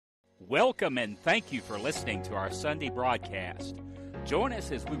Welcome and thank you for listening to our Sunday broadcast. Join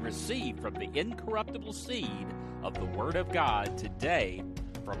us as we receive from the incorruptible seed of the Word of God today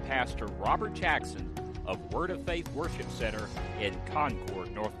from Pastor Robert Jackson of Word of Faith Worship Center in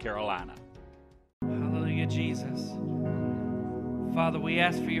Concord, North Carolina. Hallelujah, Jesus. Father, we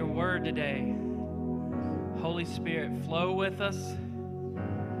ask for your word today. Holy Spirit, flow with us.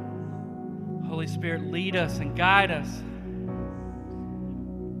 Holy Spirit, lead us and guide us.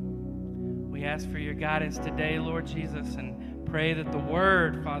 We ask for your guidance today, Lord Jesus, and pray that the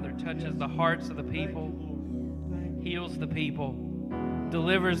word, Father, touches the hearts of the people, heals the people,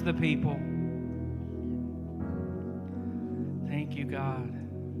 delivers the people. Thank you, God.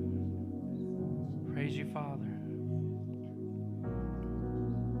 Praise you, Father.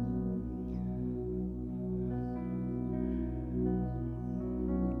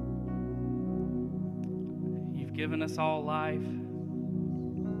 You've given us all life.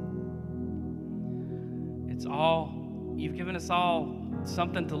 You've given us all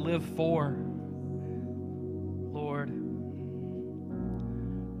something to live for, Lord.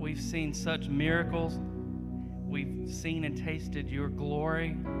 We've seen such miracles. We've seen and tasted your glory.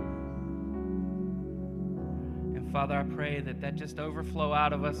 And Father, I pray that just overflow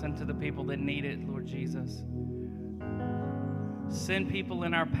out of us into the people that need it, Lord Jesus. Send people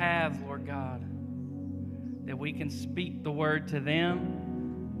in our paths, Lord God, that we can speak the word to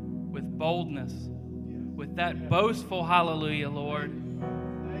them with boldness, with that boastful hallelujah, Lord.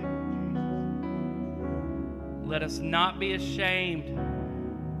 Let us not be ashamed,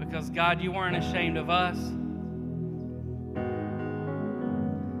 because God, you weren't ashamed of us.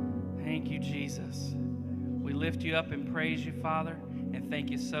 Thank you, Jesus. We lift you up and praise you, Father, and thank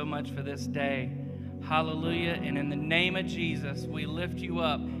you so much for this day. Hallelujah. And in the name of Jesus, we lift you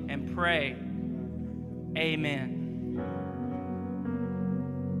up and pray. Amen.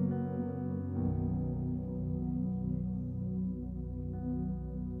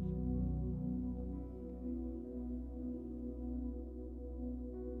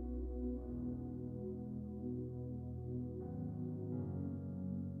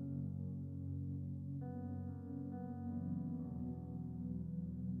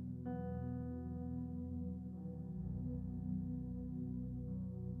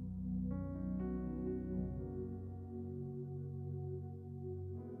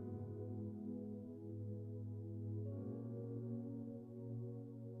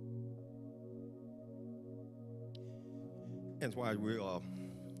 That's why we're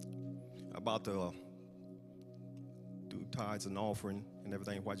about to do tithes and offering and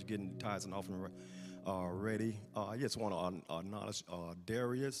everything. While you're getting tithes and offering ready, I just want to acknowledge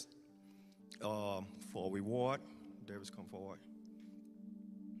Darius for a reward. Darius, come forward.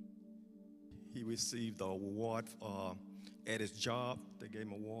 He received the award at his job. They gave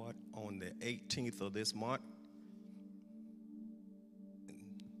him an award on the 18th of this month.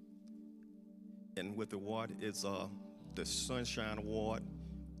 And with the award is the Sunshine Award,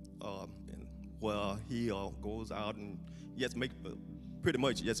 where he goes out and pretty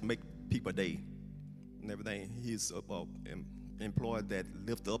much make people day and everything. He's employed that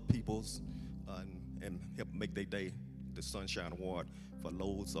lift up people's and help make their day. The Sunshine Award for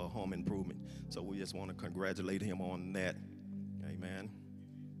loads of home improvement. So we just want to congratulate him on that. Amen.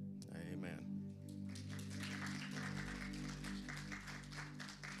 Amen.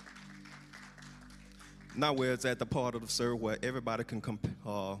 Now we're at the part of the service where everybody can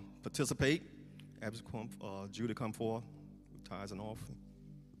participate. Judy, come forward with tithes and offering.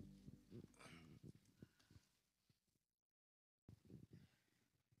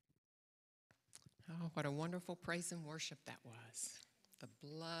 Oh, what a wonderful praise and worship that was. The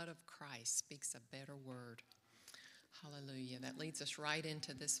blood of Christ speaks a better word. Hallelujah. That leads us right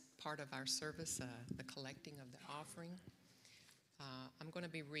into this part of our service, the collecting of the offering. I'm going to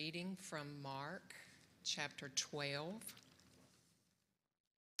be reading from Mark chapter 12,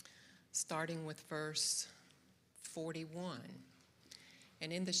 starting with verse 41.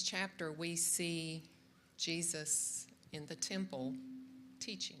 And in this chapter, we see Jesus in the temple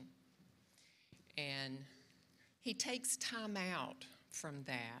teaching. And he takes time out from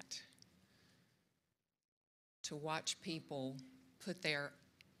that to watch people put their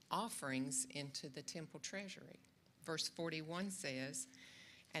offerings into the temple treasury. Verse 41 says,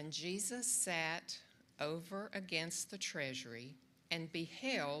 "And Jesus sat over against the treasury and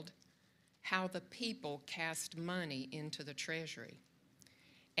beheld how the people cast money into the treasury.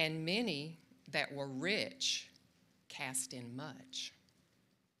 And many that were rich cast in much.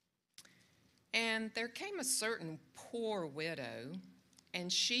 And there came a certain poor widow,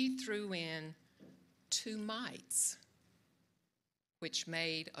 and she threw in 2 mites. which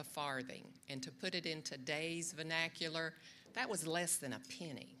made a farthing. And to put it in today's vernacular, that was less than a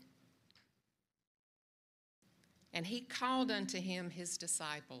penny. And he called unto him his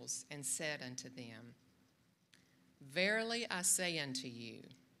disciples and said unto them, Verily I say unto you,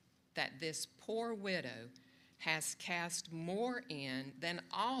 that this poor widow has cast more in than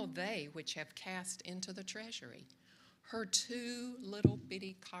all they which have cast into the treasury. Her 2 little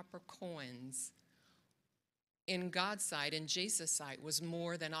bitty copper coins in God's sight, in Jesus' sight, was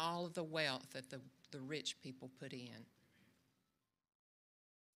more than all of the wealth that the rich people put in.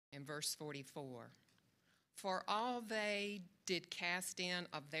 In verse 44, for all they did cast in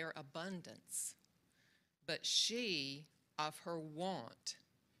of their abundance, but she of her want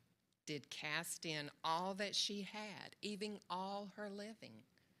did cast in all that she had, even all her living.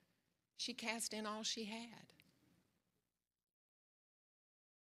 She cast in all she had.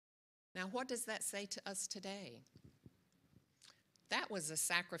 Now, what does that say to us today? That was a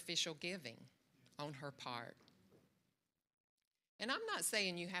sacrificial giving on her part. And I'm not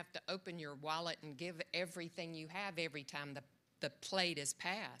saying you have to open your wallet and give everything you have every time the plate is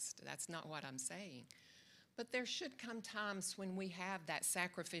passed. That's not what I'm saying. But there should come times when we have that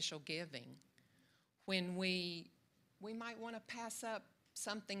sacrificial giving, when we might want to pass up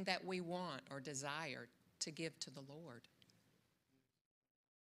something that we want or desire to give to the Lord.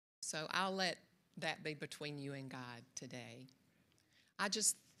 So I'll let that be between you and God today. I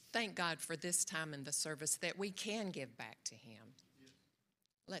just thank God for this time in the service that we can give back to him.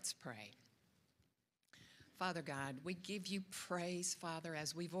 Let's pray. Father God, we give you praise, Father,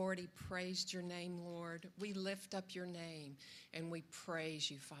 as we've already praised your name, Lord. We lift up your name and we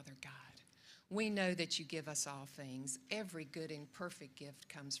praise you, Father God. We know that you give us all things. Every good and perfect gift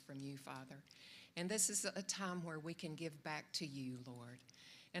comes from you, Father. And this is a time where we can give back to you, Lord.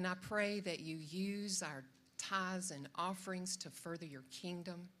 And I pray that you use our tithes and offerings to further your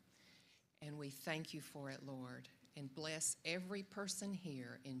kingdom. And we thank you for it, Lord. And bless every person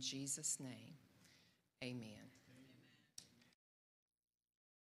here in Jesus' name. Amen.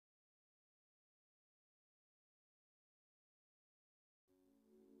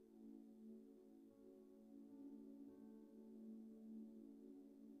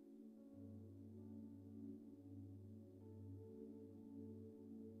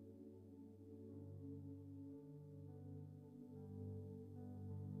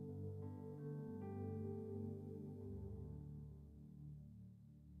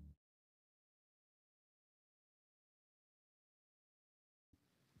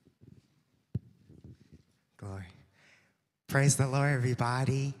 Glory. Praise the Lord,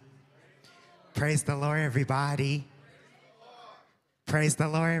 everybody. Praise the Lord, everybody. Praise the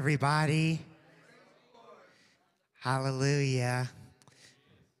Lord, everybody. Hallelujah.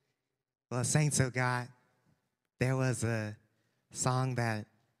 Well, saints of God, there was a song that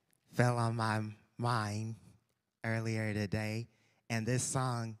fell on my mind earlier today. And this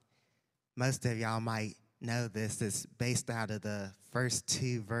song, most of y'all might know this, is based out of the first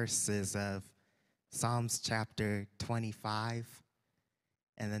 2 verses of Psalms chapter 25,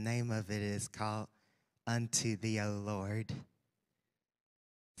 and the name of it is called Unto Thee, O Lord.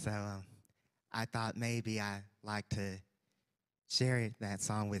 So I thought maybe I'd like to share that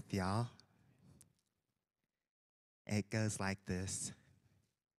song with y'all. It goes like this.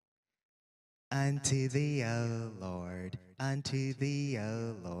 Unto Thee, O Lord, unto Thee,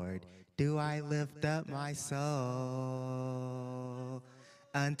 O Lord, do I lift up my soul.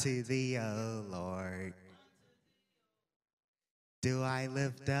 Unto Thee, O Lord, do I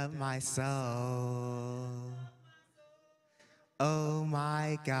lift up my soul. Oh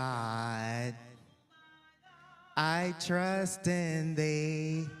my God, I trust in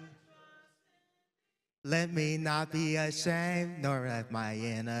Thee. Let me not be ashamed, nor let my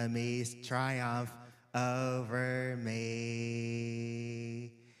enemies triumph over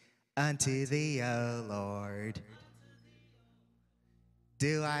me. Unto Thee, O Lord,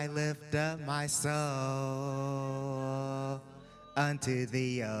 do I lift up my soul. Unto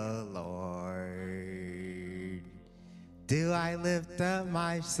Thee, O Lord, do I lift up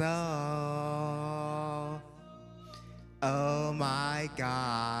my soul. Oh my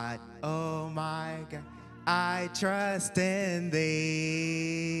God, I trust in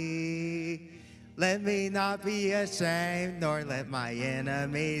Thee. Let me not be ashamed, nor let my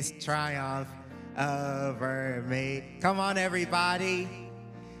enemies triumph over me. Come on, everybody.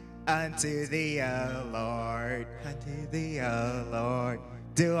 Unto Thee, O Lord, unto Thee, O Lord,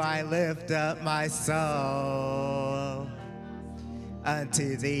 do I lift up my soul.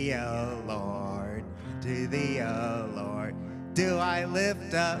 Unto Thee, O Lord, unto Thee, O Lord, do I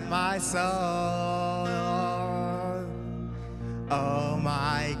lift up my soul. Oh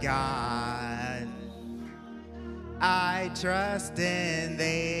my God, I trust in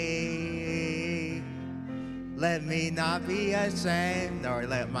thee. Let me not be ashamed, nor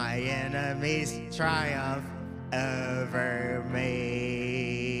let my enemies triumph over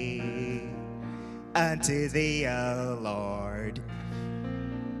me. Unto thee, O Lord,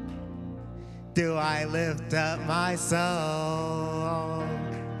 do I lift up my soul.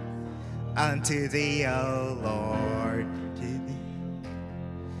 Unto thee, O Lord,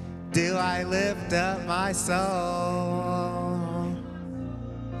 do I lift up my soul.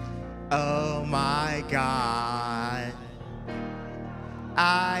 Oh my God,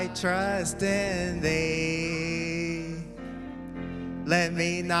 I trust in thee. Let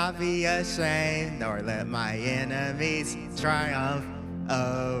me not be ashamed, nor let my enemies triumph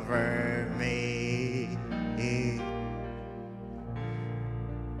over me.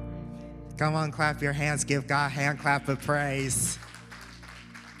 Come on, clap your hands. Give God a hand clap of praise.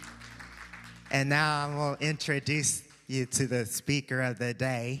 And now I will introduce you to the speaker of the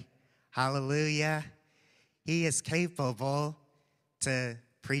day. Hallelujah. He is capable to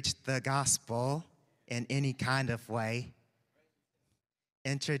preach the gospel in any kind of way.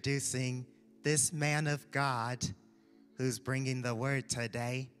 Introducing this man of God who's bringing the word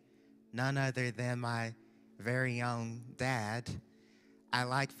today, none other than my very own dad. I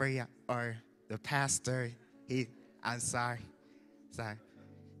like for you, or the pastor, I'm sorry.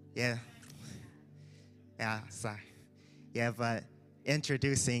 Yeah, sorry. Yeah, but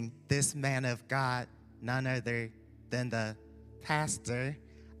introducing this man of God, none other than the pastor.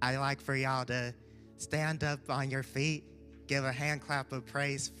 I like for y'all to stand up on your feet, give a hand clap of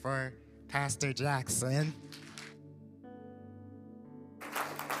praise for Pastor Jackson.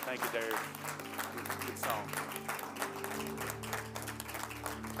 Thank you, Derek. Good song.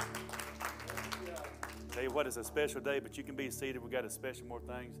 Tell you what, it's a special day, but you can be seated. We've got a special more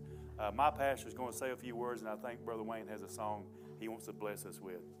things. My pastor's going to say a few words, and I think Brother Wayne has a song he wants to bless us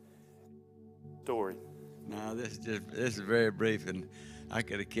with. Story. No, this is very brief, and I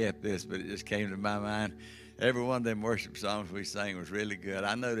could have kept this, but it just came to my mind. Every one of them worship songs we sang was really good.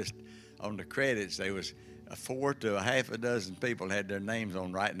 I noticed on the credits there was 4 to a half a dozen people had their names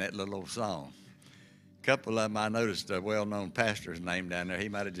on writing that little old song. A couple of them, I noticed a well-known pastor's name down there. He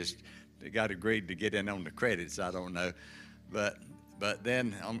might have just got agreed to get in on the credits. I don't know, but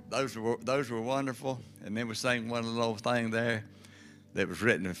then those were wonderful. And then we sang one little thing there that was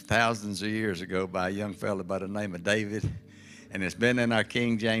written thousands of years ago by a young fella by the name of David. And it's been in our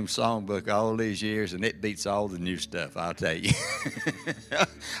King James songbook all these years, and it beats all the new stuff, I'll tell you.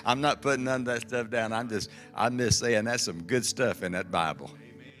 I'm not putting none of that stuff down. I'm just saying that's some good stuff in that Bible.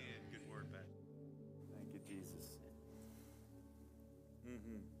 Amen. Good word, Pastor. Thank you, Jesus.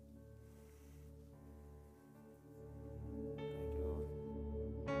 Mm-hmm. Thank you, Lord.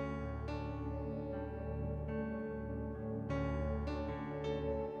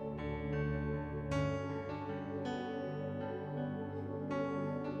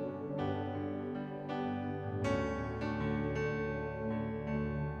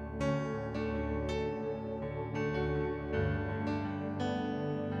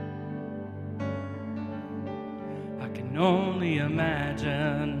 I can only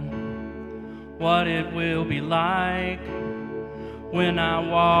imagine what it will be like when I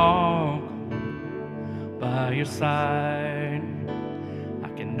walk by your side. I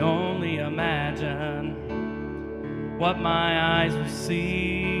can only imagine what my eyes will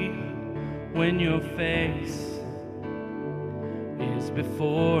see when your face is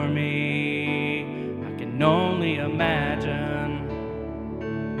before me. I can only imagine.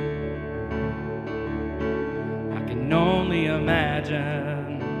 I can only imagine.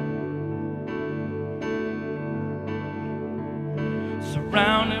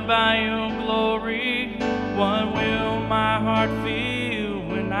 Surrounded by your glory, what will my heart feel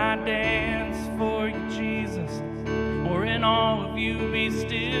when I dance for you, Jesus? Or in all of you be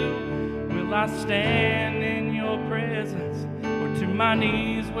still? Will I stand in your presence? Or to my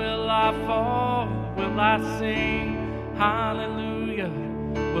knees will I fall? Will I sing hallelujah?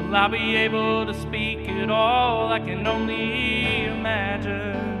 Will I be able to speak at all? I can only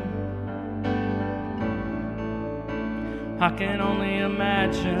imagine. I can only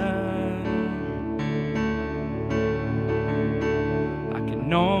imagine. I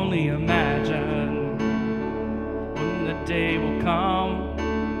can only imagine when the day will come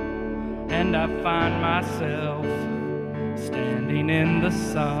and I find myself standing in the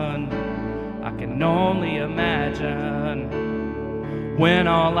sun. I can only imagine when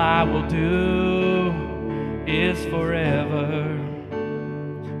all I will do is forever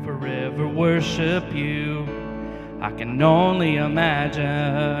worship you. I can only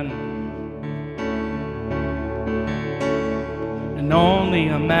imagine. And only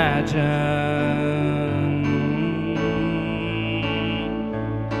imagine.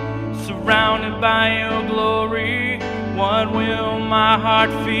 Surrounded by your glory, what will my heart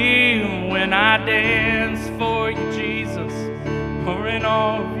feel when I dance for you, Jesus? Or in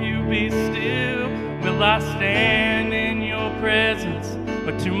all of you be still? Will I stand in your presence?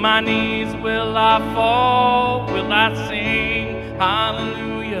 Or to my knees will I fall? Will I sing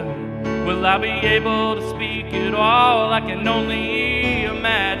hallelujah? Will I be able to speak it all? I can only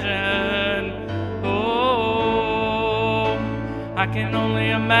imagine. Oh, I can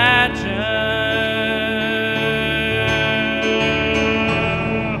only imagine.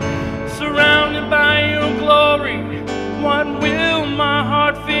 Surrounded by your glory, what will my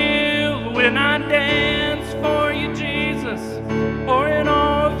heart feel when I dance for you, Jesus? Or in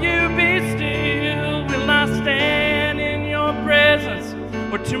all of you be still? Will I stand in your presence?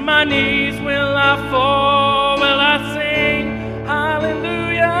 Or to my knees will I fall? Will I sing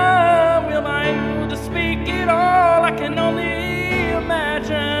hallelujah? Will I be able to speak it all? I can only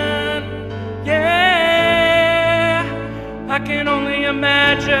imagine. Yeah, I can only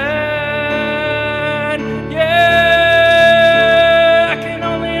imagine. Yeah, I can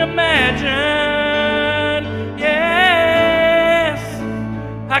only imagine. Yes,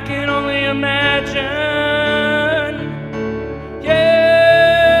 I can only imagine.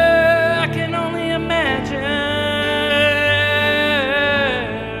 Yeah, I can only imagine.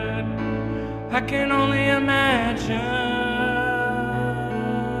 I can only imagine.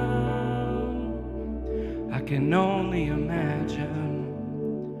 I can only imagine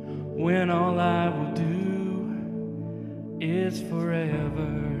when all I will do is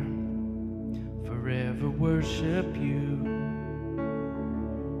forever, forever worship you.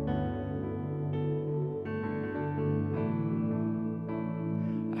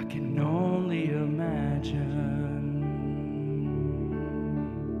 I can only imagine.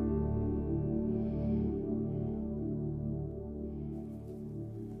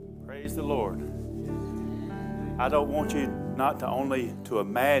 Praise the Lord. I don't want you not to only to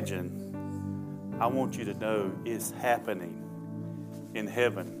imagine, I want you to know it's happening in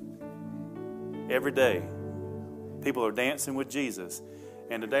heaven every day. People are dancing with Jesus.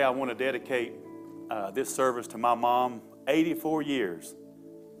 And today I want to dedicate this service to my mom. 84 years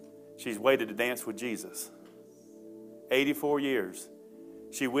she's waited to dance with Jesus. 84 years.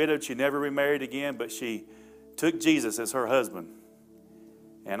 She widowed. She never remarried again, but she took Jesus as her husband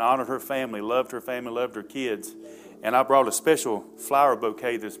and honored her family, loved her kids. And I brought a special flower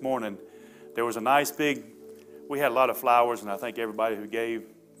bouquet this morning. There was a nice big, we had a lot of flowers, and I think everybody who gave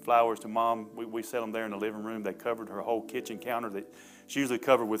flowers to Mom, we set them there in the living room. They covered her whole kitchen counter that she usually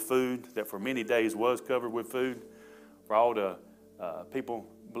covered with food, that for many days was covered with food, for all the people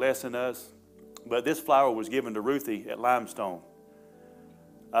blessing us. But this flower was given to Ruthie at Limestone.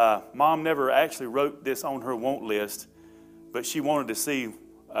 Mom never actually wrote this on her want list, but she wanted to see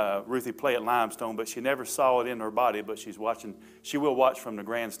Ruthie play at Limestone, but she never saw it in her body, but she will watch from the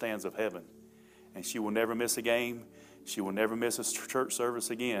grandstands of heaven. And she will never miss a game. She will never miss a church service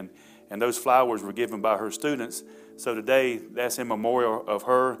again. And those flowers were given by her students. So today, that's in memorial of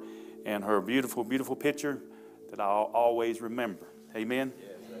her and her beautiful, beautiful picture that I'll always remember. Amen?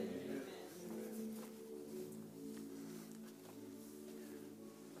 Yes, amen.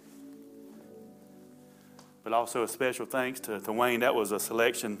 But also a special thanks to Wayne. That was a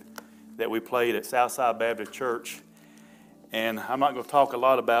selection that we played at Southside Baptist Church. And I'm not going to talk a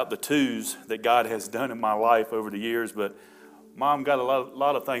lot about the twos that God has done in my life over the years, but Mom got a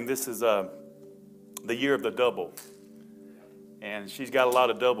lot of things. This is the year of the double. And she's got a lot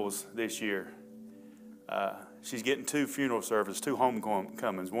of doubles this year. She's getting 2 funeral services, 2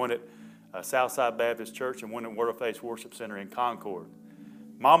 homecomings, one at Southside Baptist Church and one at Word of Faith Worship Center in Concord.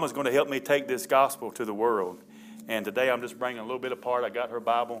 Mama's going to help me take this gospel to the world. And today I'm just bringing a little bit apart. I got her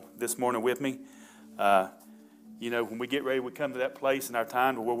Bible this morning with me. When we get ready, we come to that place in our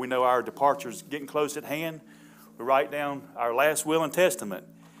time where we know our departure's getting close at hand. We write down our last will and testament.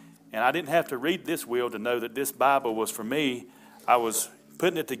 And I didn't have to read this will to know that this Bible was for me. I was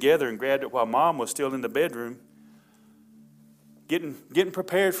putting it together and grabbed it while Mom was still in the bedroom, getting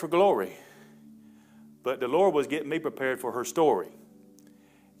prepared for glory. But the Lord was getting me prepared for her story.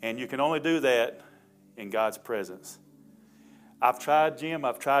 And you can only do that in God's presence. I've tried, Jim,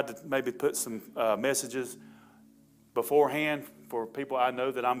 to maybe put some messages beforehand for people I know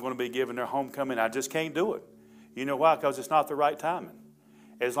that I'm going to be giving their homecoming. I just can't do it. You know why? Because it's not the right timing.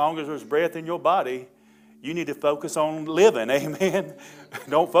 As long as there's breath in your body, you need to focus on living, amen?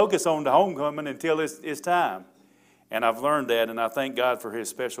 Don't focus on the homecoming until it's time. And I've learned that, and I thank God for his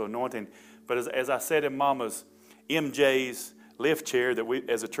special anointing. But as I said in Mama's, MJ's lift chair that we,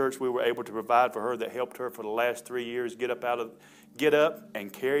 as a church, we were able to provide for her, that helped her for the last 3 years get up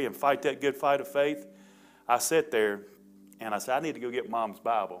and carry and fight that good fight of faith. I sat there and I said, I need to go get Mom's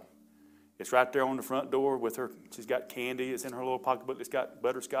Bible. It's right there on the front door with her. She's got candy. It's in her little pocketbook. It's got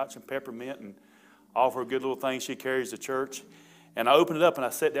butterscotch and peppermint and all of her good little things she carries to church. And I opened it up and I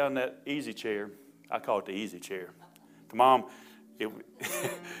sat down in that easy chair. I call it the easy chair. To Mom,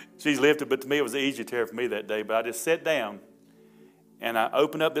 she's lifted, but to me it was the easy chair for me that day. But I just sat down and I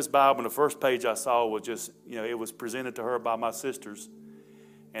opened up this Bible, and the first page I saw was just, it was presented to her by my sisters.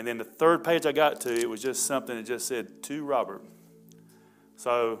 And then the third page I got to, it was just something that just said, to Robert.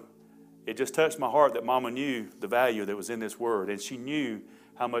 So it just touched my heart that Mama knew the value that was in this word. And she knew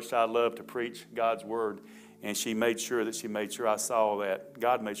how much I loved to preach God's word. And she made sure I saw that.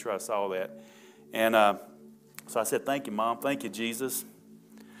 God made sure I saw that. And so I said, thank you, Mom. Thank you, Jesus.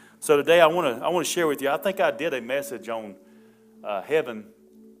 So today I want to share with you, I think I did a message on heaven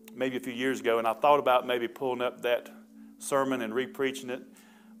maybe a few years ago. And I thought about maybe pulling up that sermon and re-preaching it.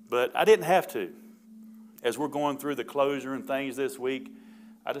 But I didn't have to. As we're going through the closure and things this week,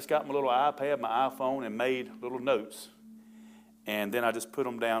 I just got my little iPad, my iPhone, and made little notes. And then I just put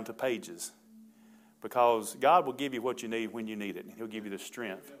them down to pages. Because God will give you what you need when you need it. He'll give you the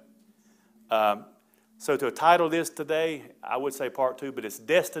strength. So to title this today, I would say part 2, but it's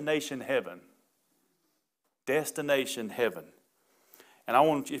Destination Heaven. Destination Heaven. And I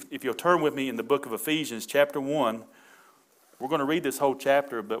want, if you'll turn with me in the book of Ephesians, chapter 1, we're going to read this whole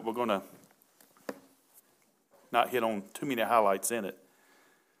chapter, but we're going to not hit on too many highlights in it.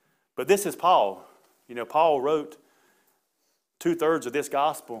 But this is Paul. Paul wrote 2/3 of this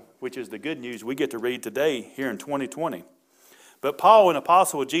gospel, which is the good news we get to read today here in 2020. But Paul, an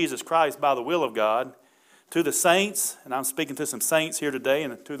apostle of Jesus Christ by the will of God, to the saints, and I'm speaking to some saints here today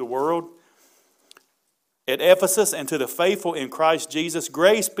and to the world, at Ephesus, and to the faithful in Christ Jesus,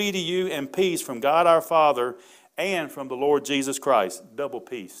 grace be to you and peace from God our Father and from the Lord Jesus Christ. Double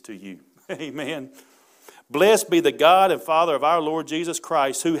peace to you. Amen. Blessed be the God and Father of our Lord Jesus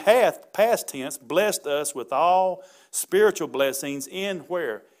Christ, who hath, past tense, blessed us with all spiritual blessings in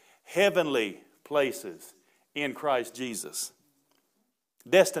where? Heavenly places in Christ Jesus.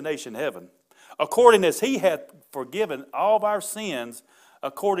 Destination heaven. According as he hath forgiven all of our sins,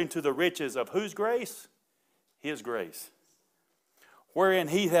 according to the riches of whose grace? His grace. Wherein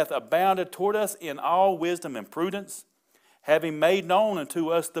he hath abounded toward us in all wisdom and prudence, having made known unto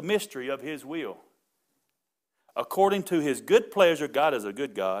us the mystery of his will. According to his good pleasure, God is a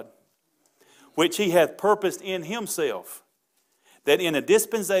good God, which he hath purposed in himself, that in a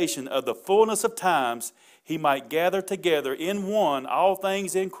dispensation of the fullness of times he might gather together in one all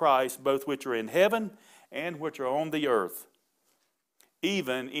things in Christ, both which are in heaven and which are on the earth,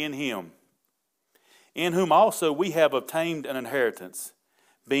 even in him, in whom also we have obtained an inheritance,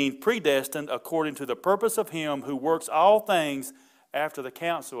 being predestined according to the purpose of him who works all things after the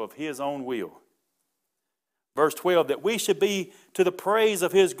counsel of his own will. Verse 12, that we should be to the praise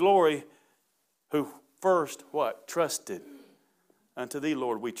of his glory, who first, what? Trusted. Unto thee,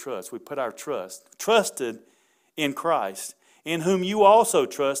 Lord, we trust. We put our trust. Trusted in Christ, in whom you also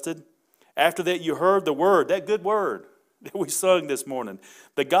trusted, after that you heard the word, that good word that we sung this morning,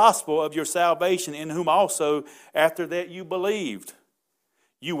 the gospel of your salvation, in whom also, after that you believed,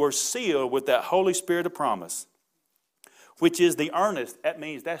 you were sealed with that Holy Spirit of promise, which is the earnest. That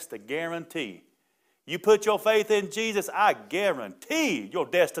means that's the guarantee. You put your faith in Jesus, I guarantee your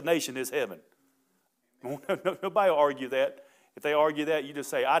destination is heaven. Nobody will argue that. If they argue that, you just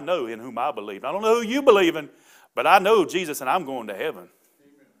say, I know in whom I believe. I don't know who you believe in, but I know Jesus and I'm going to heaven.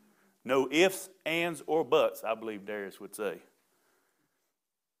 Amen. No ifs, ands, or buts, I believe Darius would say.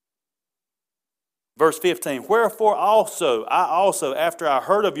 Verse 15, wherefore also, I also, after I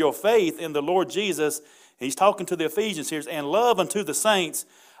heard of your faith in the Lord Jesus, he's talking to the Ephesians here, and love unto the saints,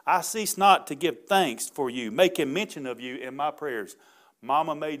 I cease not to give thanks for you, making mention of you in my prayers.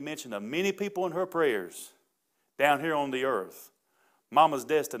 Mama made mention of many people in her prayers down here on the earth. Mama's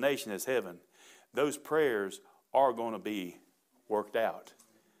destination is heaven. Those prayers are going to be worked out.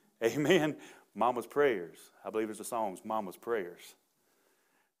 Amen. Mama's prayers. I believe there's a song, Mama's prayers.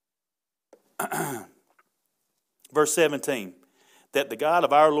 Verse 17. That the God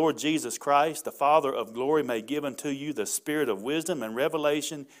of our Lord Jesus Christ, the Father of glory, may give unto you the spirit of wisdom and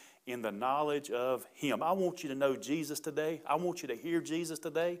revelation in the knowledge of him. I want you to know Jesus today. I want you to hear Jesus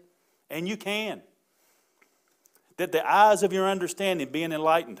today. And you can. That the eyes of your understanding being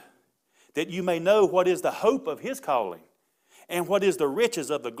enlightened, that you may know what is the hope of his calling, And what is the riches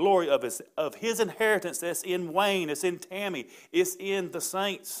of the glory of his inheritance that's in Wayne, it's in Tammy, it's in the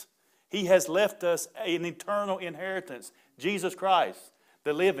saints. He has left us an eternal inheritance. Jesus Christ,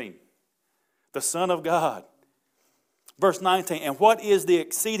 the living, the Son of God. Verse 19, and what is the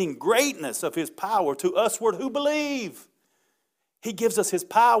exceeding greatness of his power to usward who believe? He gives us his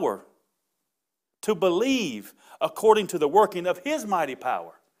power to believe according to the working of his mighty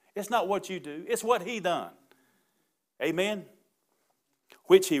power. It's not what you do, it's what he done. Amen?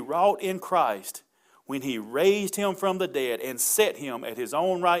 Which he wrought in Christ when he raised him from the dead and set him at his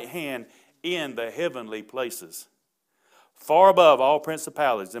own right hand in the heavenly places, far above all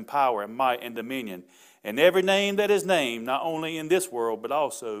principalities and power and might and dominion, and every name that is named, not only in this world, but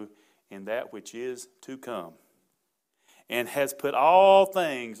also in that which is to come, and has put all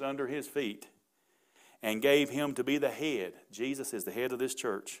things under his feet, and gave him to be the head. Jesus is the head of this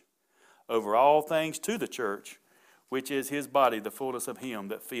church, over all things to the church, which is his body, the fullness of him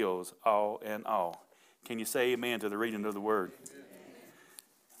that fills all in all. Can you say amen to the reading of the word? Amen.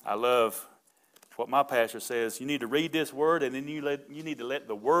 I love what my pastor says. You need to read this word, and then you need to let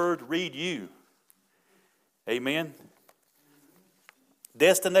the word read you. Amen.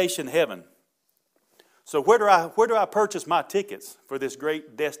 Destination heaven. So where do I purchase my tickets for this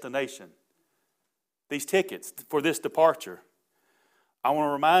great destination? These tickets for this departure. I want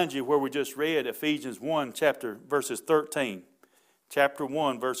to remind you where we just read Ephesians 1, verses 13. Chapter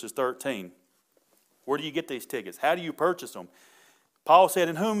 1, verses 13. Where do you get these tickets? How do you purchase them? Paul said,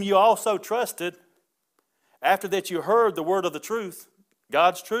 in whom you also trusted, after that you heard the word of the truth,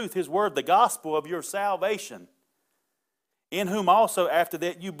 God's truth, his word, the gospel of your salvation, in whom also after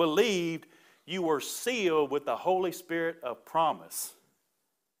that you believed, you were sealed with the Holy Spirit of promise.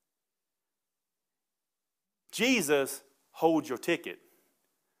 Jesus holds your ticket.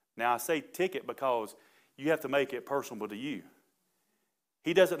 Now I say ticket because you have to make it personal to you.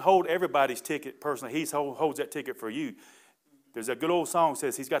 He doesn't hold everybody's ticket personally. He holds that ticket for you. There's a good old song that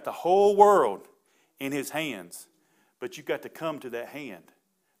says he's got the whole world in his hands, but you've got to come to that hand.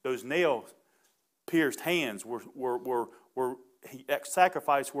 Those nail-pierced hands that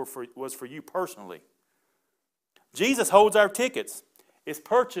sacrifice was for you personally. Jesus holds our tickets. It's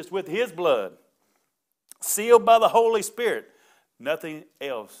purchased with his blood, sealed by the Holy Spirit. Nothing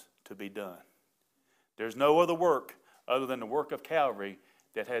else to be done. There's no other work other than the work of Calvary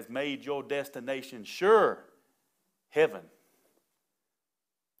that has made your destination sure, heaven.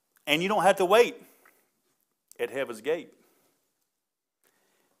 And you don't have to wait at heaven's gate.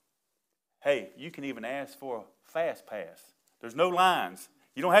 Hey, you can even ask for a fast pass. There's no lines.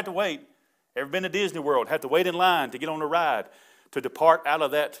 You don't have to wait. Ever been to Disney World? Have to wait in line to get on a ride, to depart out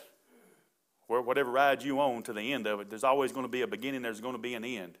of that, whatever ride you own, to the end of it. There's always going to be a beginning. There's going to be an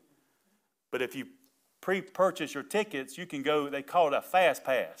end. But if you pre-purchase your tickets, you can go, they call it a fast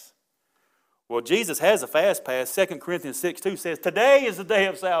pass. Well, Jesus has a fast pass. 2 Corinthians 6:2 says, today is the day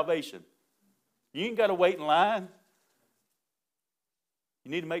of salvation. You ain't got to wait in line. You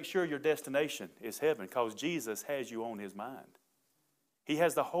need to make sure your destination is heaven because Jesus has you on his mind. He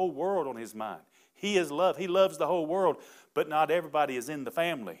has the whole world on his mind. He is love. He loves the whole world, but not everybody is in the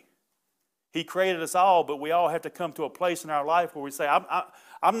family. He created us all, but we all have to come to a place in our life where we say,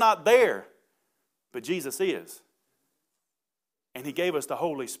 I'm not there, but Jesus is. And he gave us the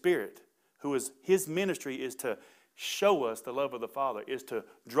Holy Spirit, who is, his ministry is to show us the love of the Father, is to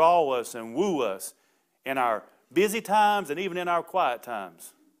draw us and woo us in our busy times and even in our quiet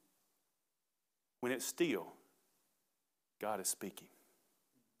times. When it's still, God is speaking.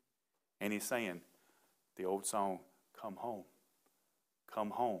 And he's saying, the old song, come home, come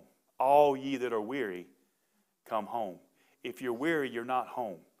home. All ye that are weary, come home. If you're weary, you're not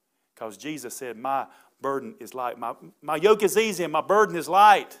home. Because Jesus said, my burden is light. My yoke is easy and my burden is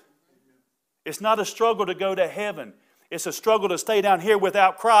light. It's not a struggle to go to heaven. It's a struggle to stay down here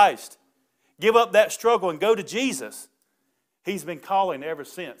without Christ. Give up that struggle and go to Jesus. He's been calling ever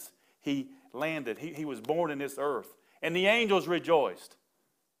since he landed. He was born in this earth. And the angels rejoiced.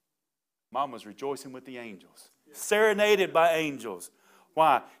 Mom was rejoicing with the angels. Serenaded by angels.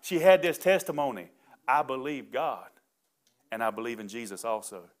 Why? She had this testimony. I believe God. And I believe in Jesus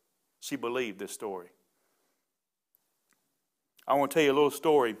also. She believed this story. I want to tell you a little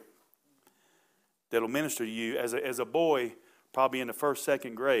story that will minister to you. As a boy, probably in the first,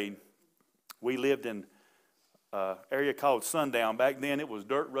 second grade, we lived in an area called Sundown. Back then it was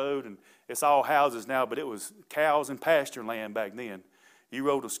dirt road, and it's all houses now, but it was cows and pasture land back then. You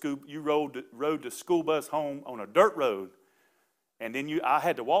rode the school bus home on a dirt road. And then I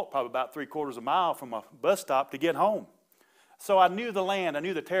had to walk probably about 3/4 a mile from a bus stop to get home. So I knew the land, I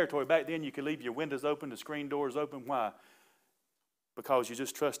knew the territory. Back then you could leave your windows open, the screen doors open. Why? because you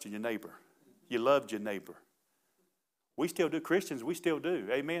just trusted your neighbor. You loved your neighbor. We still do, Christians, we still do.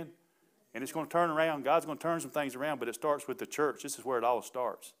 Amen? And it's going to turn around. God's going to turn some things around, but it starts with the church. This is where it all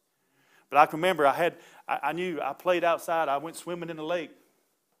starts. But I can remember I knew I played outside. I went swimming in the lake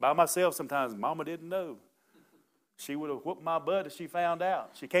by myself sometimes. Mama didn't know. She would have whooped my butt if she found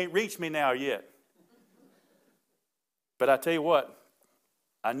out. She can't reach me now yet. But I tell you what,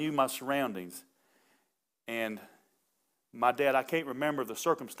 I knew my surroundings. And my dad, I can't remember the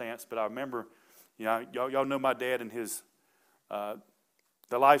circumstance, but I remember, y'all know my dad and his, the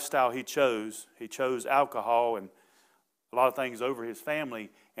lifestyle he chose. He chose alcohol and a lot of things over his family,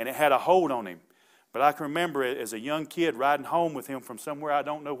 and it had a hold on him. But I can remember it as a young kid riding home with him from somewhere, I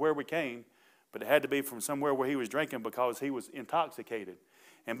don't know where we came, but it had to be from somewhere where he was drinking because he was intoxicated.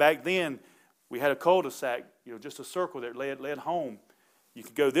 And back then, we had a cul-de-sac, just a circle that led home. You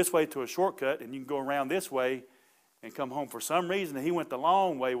could go this way to a shortcut, and you can go around this way and come home. For some reason, he went the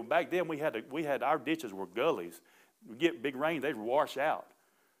long way. Well, back then, we had our ditches were gullies. We get big rain, they'd wash out.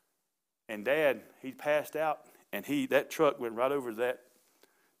 And Dad, he passed out, and that truck went right over that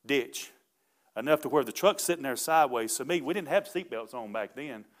ditch, enough to where the truck's sitting there sideways. So we didn't have seatbelts on back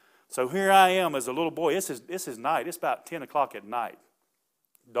then. So here I am as a little boy. This is night. It's about 10 o'clock at night.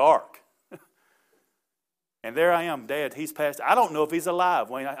 Dark. And there I am, Dad. He's passed. I don't know if he's alive,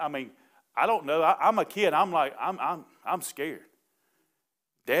 Wayne. I mean, I don't know. I'm a kid. I'm like, I'm scared.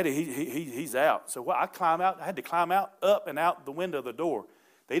 Daddy, he's out. So I climb out. I had to climb out, up and out the window of the door.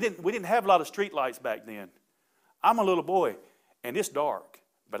 We didn't have a lot of street lights back then. I'm a little boy, and it's dark,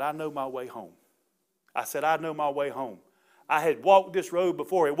 but I know my way home. I said, I know my way home. I had walked this road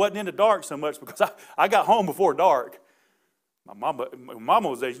before. It wasn't in the dark so much because I got home before dark. My mama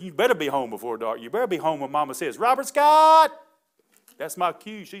was there. You better be home before dark. You better be home when Mama says, Robert Scott. That's my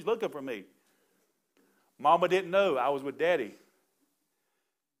cue. She's looking for me. Mama didn't know I was with Daddy.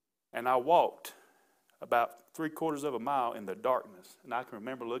 And I walked about 3/4 of a mile in the darkness. And I can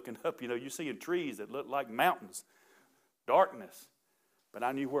remember looking up. You're seeing trees that look like mountains. Darkness. But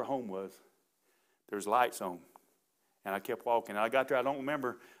I knew where home was. There's lights on. And I kept walking. And I got there. I don't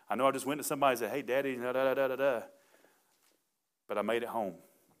remember. I know I just went to somebody and said, hey, Daddy, da-da-da-da-da. But I made it home.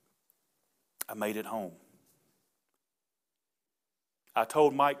 I made it home. I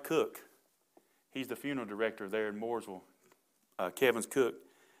told Mike Cook, he's the funeral director there in Mooresville, Kevin's cook.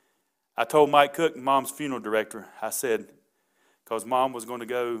 I told Mike Cook, Mom's funeral director, I said, because Mom was going to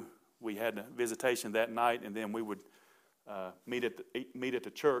go, we had a visitation that night, and then we would meet at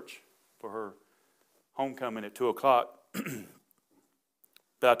the church for her homecoming at 2 o'clock.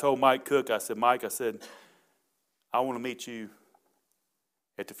 But I told Mike Cook, I said, Mike, I want to meet you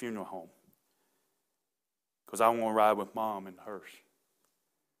at the funeral home because I want to ride with Mom and hers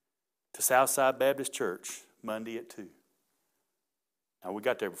to Southside Baptist Church Monday at 2. Now, we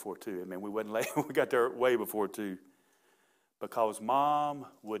got there before 2. I mean, we wasn't late. We got there way before 2 because Mom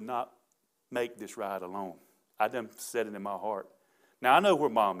would not make this ride alone. I done said it in my heart. Now, I know where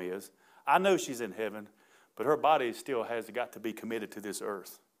Mom is. I know she's in heaven, but her body still has got to be committed to this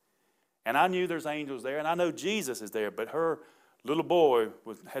earth. And I knew there's angels there, and I know Jesus is there, but her little boy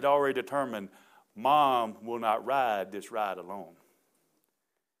had already determined Mom will not ride this ride alone.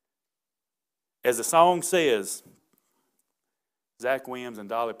 As the song says, Zach Williams and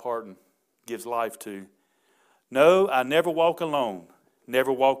Dolly Parton gives life to, no, I never walk alone,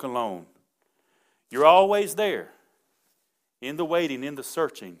 never walk alone. You're always there, in the waiting, in the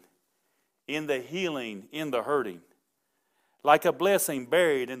searching, in the healing, in the hurting, like a blessing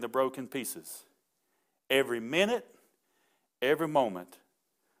buried in the broken pieces. Every minute, every moment,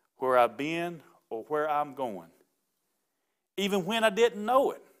 where I've been or where I'm going, even when I didn't know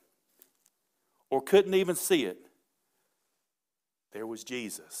it or couldn't even see it, there was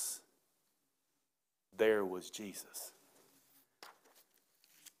Jesus. There was Jesus.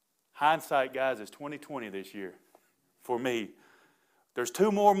 Hindsight, guys, is 20/20 this year for me. There's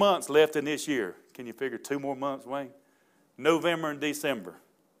 2 more months left in this year. Can you figure 2 more months, Wayne? November and December.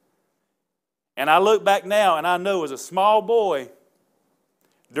 And I look back now and I know as a small boy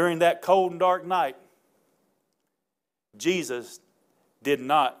during that cold and dark night, Jesus did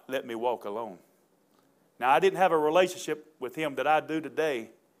not let me walk alone. Now, I didn't have a relationship with him that I do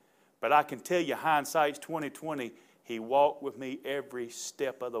today, but I can tell you hindsight's 20/20, he walked with me every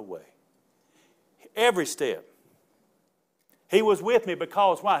step of the way. Every step. He was with me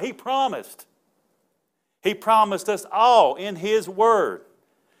because why? He promised. He promised us all in his word.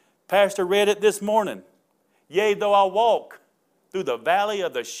 Pastor read it this morning. Yea, though I walk through the valley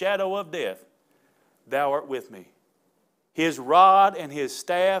of the shadow of death, thou art with me. His rod and his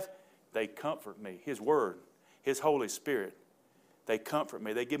staff, they comfort me. His word, his Holy Spirit, They comfort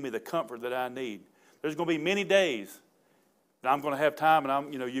me. They give me the comfort that I need. There's going to be many days that I'm going to have time,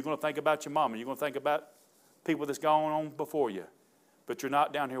 and you're going to think about your mama. You're going to think about people that's gone on before you. But you're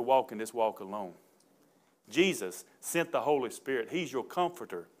not down here walking this walk alone. Jesus sent the Holy Spirit. He's your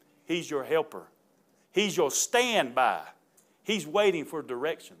comforter. He's your helper. He's your standby. He's waiting for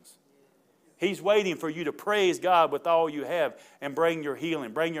directions. He's waiting for you to praise God with all you have and bring your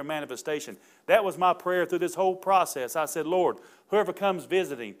healing, bring your manifestation. That was my prayer through this whole process. I said, Lord, whoever comes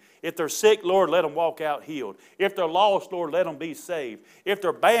visiting, if they're sick, Lord, let them walk out healed. If they're lost, Lord, let them be saved. If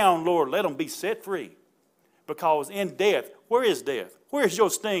they're bound, Lord, let them be set free. Because in death, where is death? Where's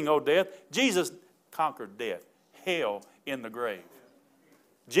your sting, O death? Jesus conquered death, hell in the grave.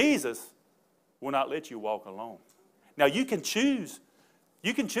 Jesus will not let you walk alone. Now you can choose.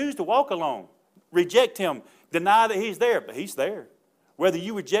 You can choose to walk alone. Reject him. Deny that he's there, but he's there. Whether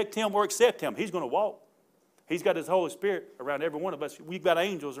you reject him or accept him, he's going to walk. He's got his Holy Spirit around every one of us. We've got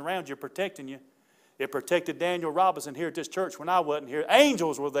angels around you protecting you. It protected Daniel Robinson here at this church when I wasn't here.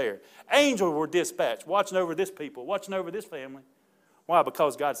 Angels were there. Angels were dispatched, watching over this people, watching over this family. Why?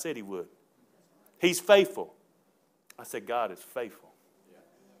 Because God said he would. He's faithful. I said, God is faithful.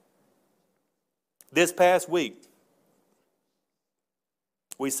 This past week,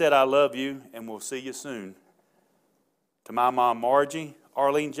 we said, I love you and we'll see you soon. To my mom, Margie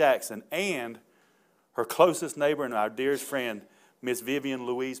Arlene Jackson, and her closest neighbor and our dearest friend, Miss Vivian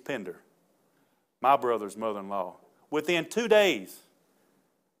Louise Pender, my brother's mother-in-law. Within 2 days,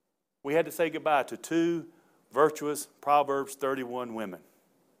 we had to say goodbye to 2 virtuous Proverbs 31 women.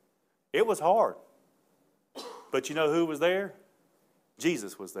 It was hard. But you know who was there?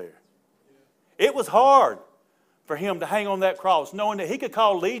 Jesus was there. It was hard for him to hang on that cross, knowing that he could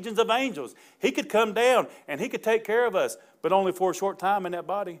call legions of angels. He could come down and he could take care of us, but only for a short time in that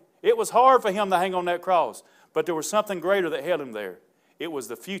body. It was hard for him to hang on that cross, but there was something greater that held him there. It was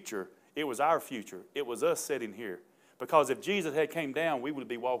the future. It was our future. It was us sitting here. Because if Jesus had came down, we would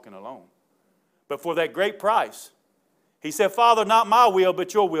be walking alone. But for that great price, he said, Father, not my will,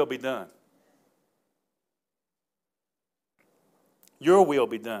 but your will be done. Your will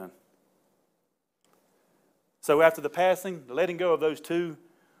be done. So after the passing, the letting go of those 2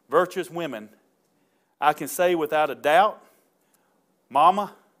 virtuous women, I can say without a doubt,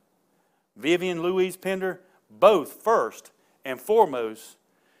 Mama, Vivian Louise Pender, both first and foremost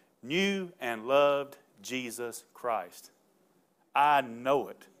knew and loved Jesus Christ. I know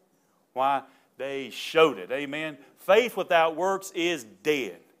it. Why? They showed it. Amen. Faith without works is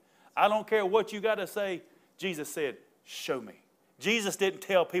dead. I don't care what you got to say. Jesus said, show me. Jesus didn't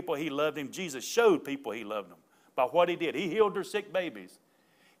tell people he loved him. Jesus showed people he loved them by what he did. He healed their sick babies.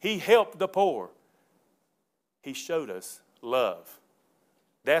 He helped the poor. He showed us love.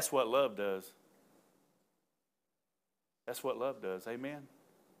 That's what love does. That's what love does. Amen.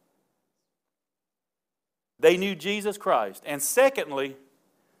 They knew Jesus Christ. And secondly,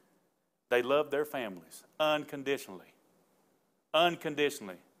 they loved their families unconditionally.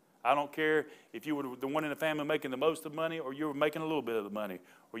 Unconditionally. I don't care if you were the one in the family making the most of the money or you were making a little bit of the money,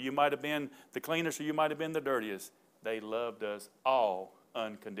 or you might have been the cleanest or you might have been the dirtiest. They loved us all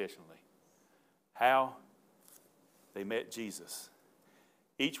unconditionally. How? They met Jesus.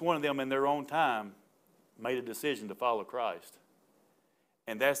 Each one of them in their own time made a decision to follow Christ.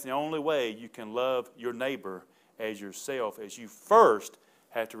 And that's the only way you can love your neighbor as yourself, as you first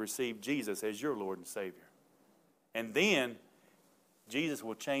have to receive Jesus as your Lord and Savior. And then Jesus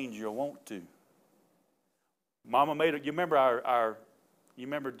will change your want to. Mama made it. You remember you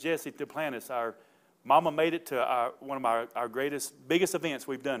remember Jesse Duplantis, Mama made it to one of our biggest events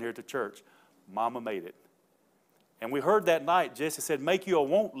we've done here at the church. Mama made it. And we heard that night, Jesse said, make you a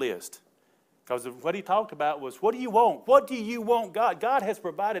want list. Because what he talked about was, what do you want? What do you want, God? God has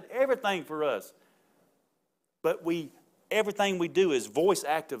provided everything for us. But everything we do is voice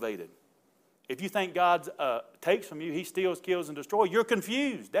activated. If you think God takes from you, he steals, kills, and destroys, you're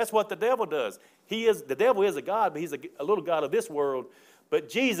confused. That's what the devil does. The devil is a god, but he's a little god of this world. But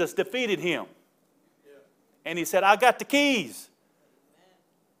Jesus defeated him. Yeah. And he said, I got the keys.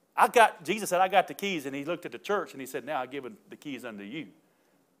 Jesus said, I got the keys. And he looked at the church and he said, now I give the keys unto you.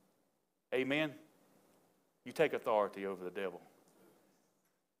 Amen. You take authority over the devil.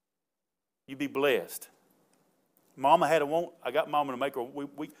 You be blessed. Mama had a want. I got Mama to make her.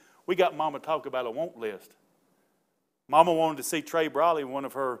 We got Mama to talk about a want list. Mama wanted to see Trey Brawley, one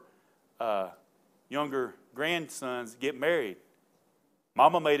of her younger grandsons, get married.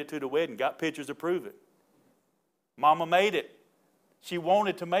 Mama made it to the wedding, got pictures to prove it. Mama made it. She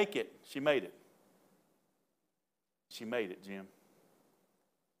wanted to make it. She made it. She made it, Jim.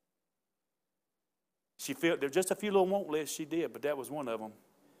 She felt there were just a few little want lists she did, but that was one of them.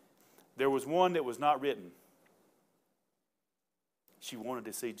 There was one that was not written. She wanted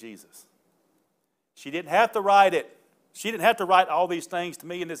to see Jesus. She didn't have to write it. She didn't have to write all these things to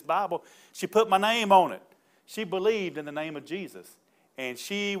me in this Bible. She put my name on it. She believed in the name of Jesus. And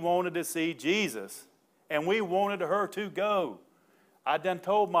she wanted to see Jesus. And we wanted her to go. I done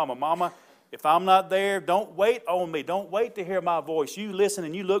told Mama, Mama, if I'm not there, don't wait on me. Don't wait to hear my voice. You listen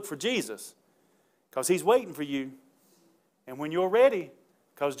and you look for Jesus. Because he's waiting for you. And when you're ready,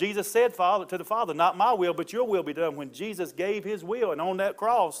 because Jesus said to the Father, not my will, but your will be done. When Jesus gave his will and on that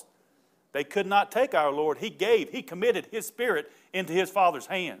cross, they could not take our Lord. He committed his spirit into his Father's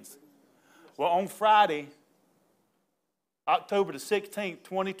hands. Well, on Friday, October the 16th,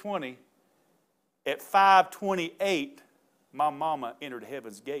 2020, at 5:28, my mama entered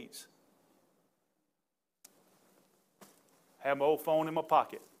heaven's gates. Had my old phone in my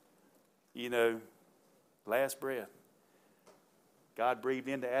pocket. You know, last breath. God breathed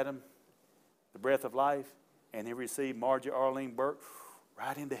into Adam the breath of life, and he received Margie Burke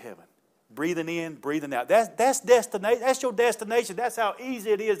right into heaven. Breathing in, breathing out. That's destination. That's your destination. That's how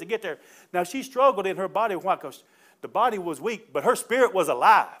easy it is to get there. Now, she struggled in her body. Why? Because the body was weak, but her spirit was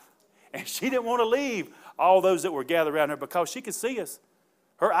alive. And she didn't want to leave all those that were gathered around her because she could see us.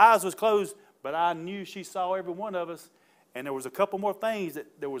 Her eyes was closed, but I knew she saw every one of us. And there was a couple more things.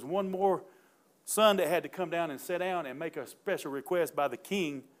 There was one more son that had to come down and sit down and make a special request by the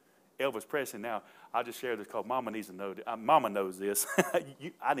king, Elvis Presley. Now, I'll just share this because Mama needs to know this. Mama knows this.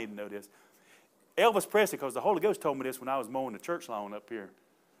 I need to know this. Elvis Presley, because the Holy Ghost told me this when I was mowing the church lawn up here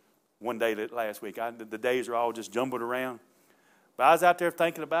one day last week. The days are all just jumbled around. But I was out there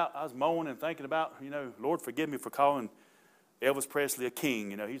I was mowing and thinking about, Lord, forgive me for calling Elvis Presley a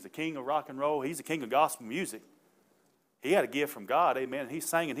king. He's the king of rock and roll. He's the king of gospel music. He had a gift from God, amen. He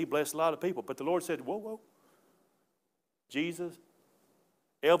sang and he blessed a lot of people. But the Lord said, whoa.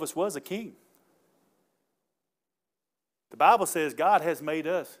 Elvis was a king. The Bible says God has made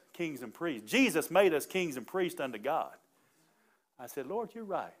us kings and priests. Jesus made us kings and priests unto God. I said, Lord, you're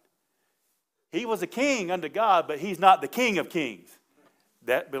right. He was a king unto God, but he's not the king of kings.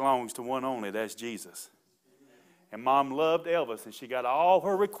 That belongs to one only, that's Jesus. And Mom loved Elvis, and she got all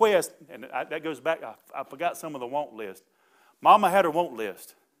her requests. And that goes back, I forgot some of the want list. Mama had her want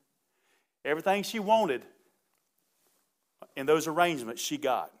list. Everything she wanted in those arrangements, she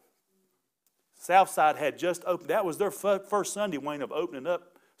got. Southside had just opened. That was their first Sunday, Wayne, of opening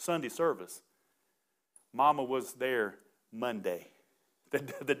up Sunday service. Mama was there Monday.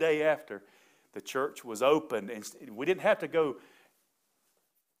 The day after, the church was open. And we didn't have to go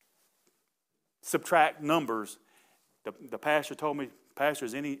subtract numbers. The pastor told me, Pastor,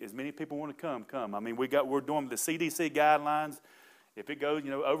 as many people want to come. I mean, we're doing the CDC guidelines. If it goes,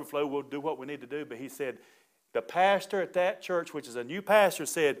 overflow, we'll do what we need to do. But he said, the pastor at that church, which is a new pastor,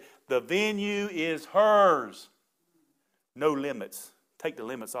 said, the venue is hers. No limits. Take the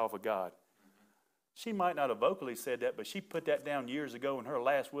limits off of God. She might not have vocally said that, but she put that down years ago in her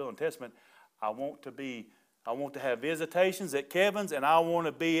last will and testament. I want to have visitations at Kevin's, and I want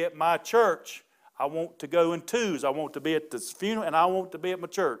to be at my church. I want to go in twos. I want to be at this funeral, and I want to be at my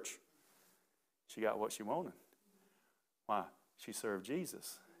church. She got what she wanted. Why? She served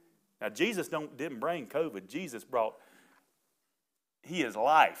Jesus. Now, Jesus didn't bring COVID. Jesus He is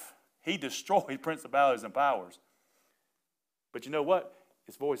life. He destroyed principalities and powers. But you know what?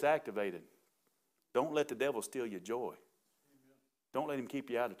 It's voice activated. Don't let the devil steal your joy. Don't let him keep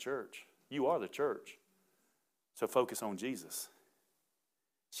you out of church. You are the church. So focus on Jesus.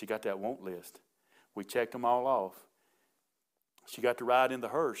 She got that want list. We checked them all off. She got to ride in the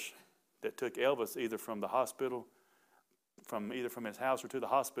hearse that took Elvis either from the hospital, from his house or to the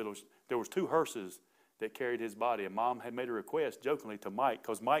hospital. There was 2 hearses that carried his body. And Mom had made a request jokingly to Mike,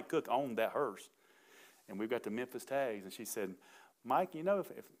 because Mike Cook owned that hearse. And we've got the Memphis tags. And she said, Mike,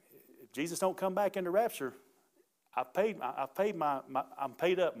 if Jesus don't come back in the rapture, I'm paid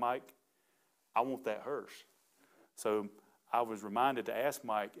up, Mike. I want that hearse. So I was reminded to ask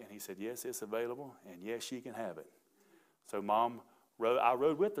Mike, and he said, yes, it's available, and yes, she can have it. So I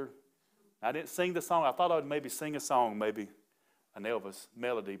rode with her. I didn't sing the song. I thought I'd maybe sing a song, maybe an Elvis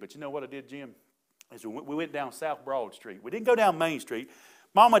melody. But you know what I did, Jim? Is we went down South Broad Street. We didn't go down Main Street.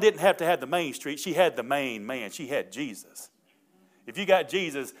 Mama didn't have to have the Main Street. She had the main man. She had Jesus. If you got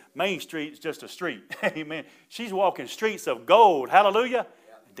Jesus, Main Street is just a street. Amen. She's walking streets of gold. Hallelujah.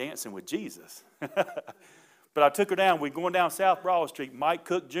 Dancing with Jesus. But I took her down. We're going down South Broad Street. Mike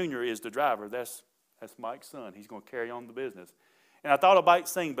Cook Jr. is the driver. That's Mike's son. He's going to carry on the business. And I thought I might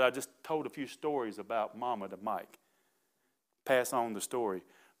sing, but I just told a few stories about Mama to Mike. Pass on the story.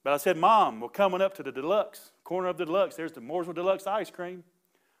 But I said, Mom, we're coming up to the Deluxe, corner of the Deluxe. There's the Mooresville Deluxe ice cream.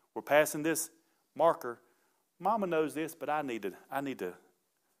 We're passing this marker. Mama knows this, but I need to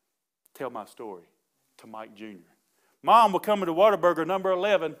tell my story to Mike Jr. Mom, we're coming to Whataburger, number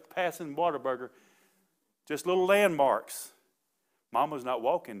 11, passing Whataburger. Just little landmarks. Mama's not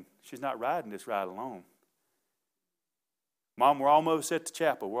walking. She's not riding this ride alone. Mom, we're almost at the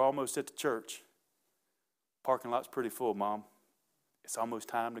chapel. We're almost at the church. Parking lot's pretty full, Mom. It's almost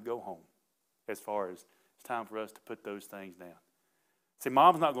time to go home, as far as it's time for us to put those things down. See,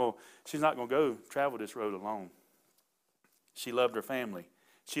 she's not going to go travel this road alone. She loved her family.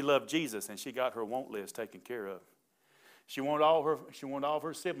 She loved Jesus, and she got her want list taken care of. She wanted all of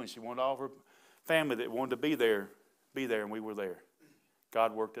her siblings. She wanted all of her family that wanted to be there, and we were there.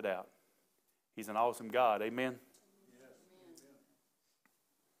 God worked it out. He's an awesome God. Amen?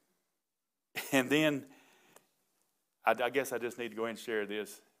 Yes. And then, I guess I just need to go ahead and share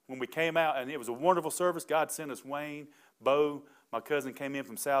this. When we came out, and it was a wonderful service, God sent us Wayne, Bo. My cousin came in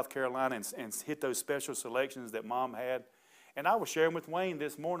from South Carolina and hit those special selections that Mom had. And I was sharing with Wayne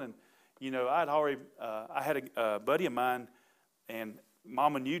this morning, you know, I had a buddy of mine, and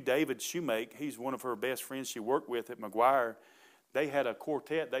Mama knew David Shoemake. He's one of her best friends she worked with at McGuire. They had a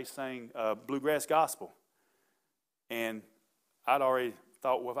quartet. They sang bluegrass gospel. And I'd already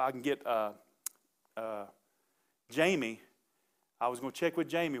thought, well, if I can get Jamie, I was going to check with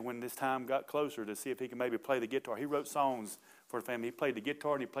Jamie when this time got closer to see if he could maybe play the guitar. He wrote songs for the family. He played the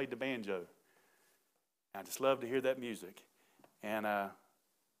guitar and he played the banjo. I just love to hear that music. And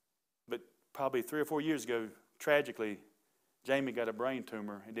but probably 3 or 4 years ago, tragically, Jamie got a brain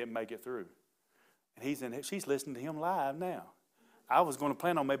tumor and didn't make it through. And she's listening to him live now. I was going to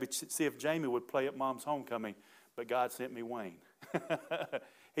plan on maybe see if Jamie would play at Mom's homecoming, but God sent me Wayne.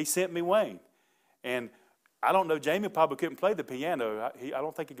 He sent me Wayne. And I don't know, Jamie probably couldn't play the piano. I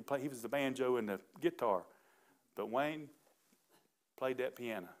don't think he could play. He was the banjo and the guitar. But Wayne played that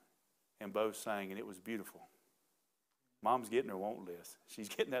piano, and both sang, and it was beautiful. Mom's getting her want list. She's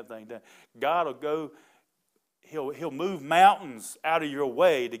getting that thing done. God will go, he'll move mountains out of your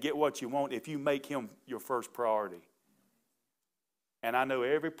way to get what you want if you make him your first priority. And I know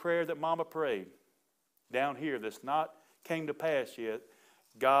every prayer that Mama prayed down here that's not came to pass yet,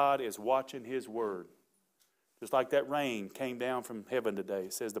 God is watching his word. Just like that rain came down from heaven today.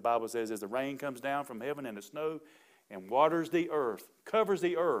 It says, the Bible says, as the rain comes down from heaven and the snow and waters the earth, covers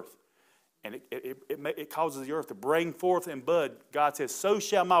the earth, and it causes the earth to bring forth and bud. God says, so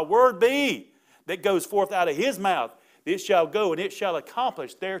shall my word be that goes forth out of his mouth. It shall go and it shall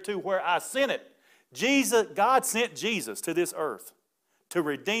accomplish thereto where I sent it. God sent Jesus to this earth to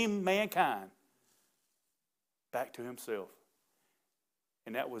redeem mankind back to himself.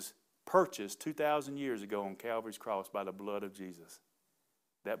 And that was purchased 2,000 years ago on Calvary's cross by the blood of Jesus.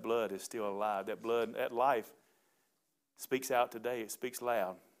 That blood is still alive. That blood, that life speaks out today. It speaks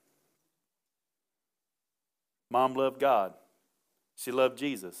loud. Mom loved God. She loved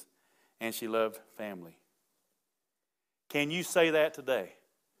Jesus. And she loved family. Can you say that today?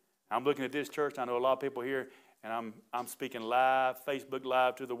 I'm looking at this church. I know a lot of people here, and I'm speaking live, Facebook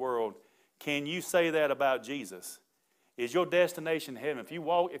Live to the world. Can you say that about Jesus? Is your destination heaven?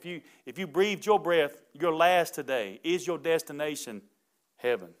 If you breathed your breath, your last today, is your destination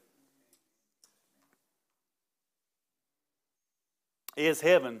heaven? Is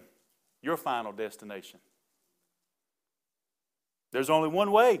heaven your final destination? There's only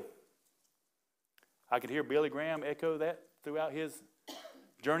one way. I could hear Billy Graham echo that throughout his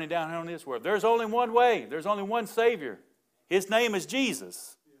journey down here on this world. There's only one way. There's only one Savior. His name is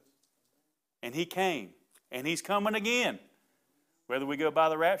Jesus. And he came. And he's coming again. Whether we go by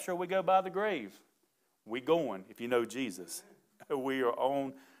the rapture or we go by the grave, we going if you know Jesus. We are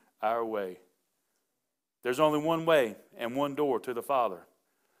on our way. There's only one way and one door to the Father.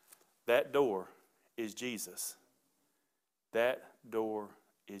 That door is Jesus. That door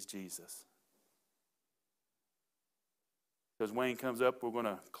is Jesus. As Wayne comes up, we're going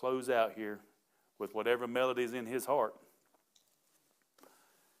to close out here with whatever melody is in his heart.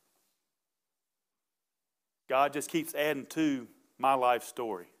 God just keeps adding to my life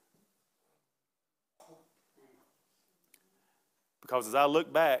story. Because as I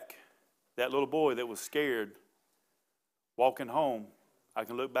look back, that little boy that was scared walking home, I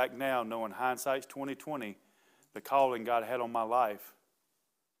can look back now knowing hindsight's 20/20, the calling God had on my life.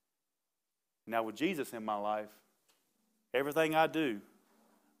 Now with Jesus in my life, everything I do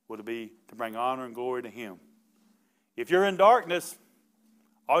would be to bring honor and glory to him. If you're in darkness,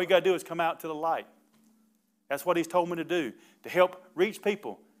 all you got to do is come out to the light. That's what he's told me to do, to help reach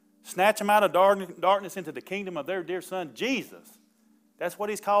people. Snatch them out of darkness into the kingdom of their dear son, Jesus. That's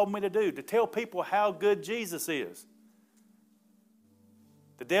what He's called me to do, to tell people how good Jesus is.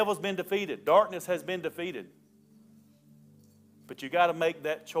 The devil's been defeated. Darkness has been defeated. But you've got to make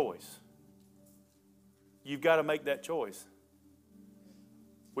that choice. You've got to make that choice.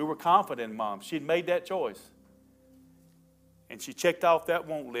 We were confident in Mom. She'd made that choice. And she checked off that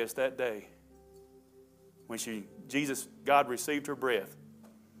want list that day when God received her breath.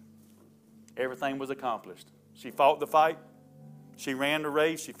 Everything was accomplished. She fought the fight. She ran the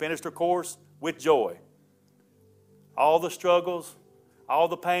race. She finished her course with joy. All the struggles, all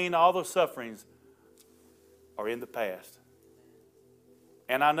the pain, all the sufferings are in the past.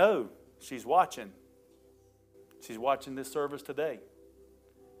 And I know she's watching. She's watching this service today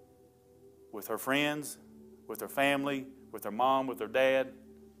with her friends, with her family, with her mom, with her dad,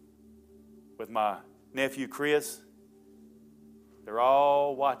 with my nephew Chris. They're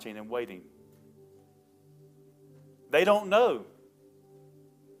all watching and waiting. They don't know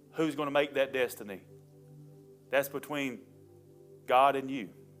who's going to make that destiny. That's between God and you.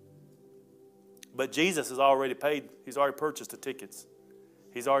 But Jesus has already paid. He's already purchased the tickets.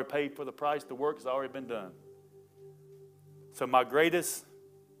 He's already paid for the price. The work has already been done. So my greatest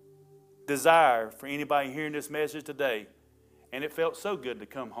desire for anybody hearing this message today, and it felt so good to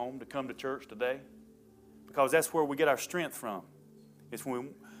come home, to come to church today, because that's where we get our strength from. It's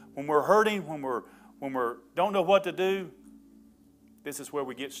when we're hurting, when we don't know what to do, this is where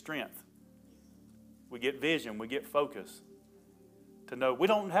we get strength. We get vision, we get focus. To know, we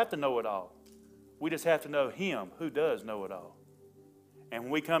don't have to know it all. We just have to know Him who does know it all. And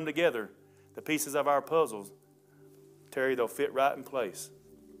when we come together, the pieces of our puzzles, Terry, they'll fit right in place.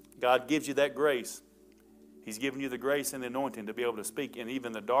 God gives you that grace. He's given you the grace and the anointing to be able to speak in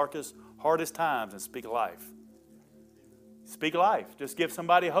even the darkest, hardest times and speak life. Speak life. Just give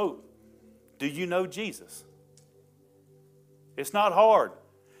somebody hope. Do you know Jesus? It's not hard.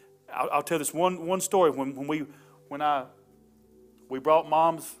 I'll tell this one story. When we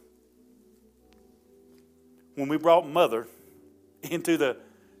brought Mother into the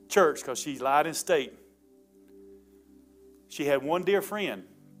church because she lied in state, she had one dear friend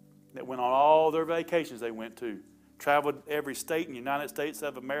that went on all their vacations they went to. Traveled every state in the United States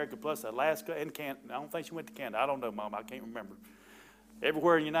of America, plus Alaska and Canada. I don't think she went to Canada. I don't know, Mom. I can't remember.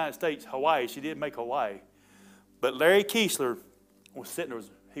 Everywhere in the United States, Hawaii. She did make Hawaii. But Larry Kiesler was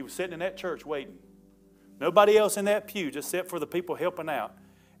sitting in that church waiting. Nobody else in that pew, just except for the people helping out.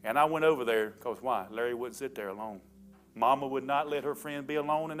 And I went over there because why? Larry wouldn't sit there alone. Mama would not let her friend be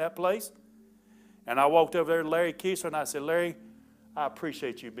alone in that place. And I walked over there to Larry Kiesler and I said, Larry, I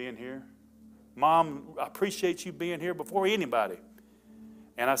appreciate you being here. Mom, I appreciate you being here before anybody.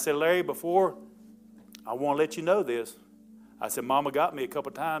 And I said, Larry, before, I want to let you know this. I said, Mama got me a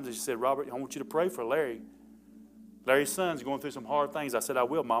couple times and she said, Robert, I want you to pray for Larry. Larry's son's going through some hard things. I said, I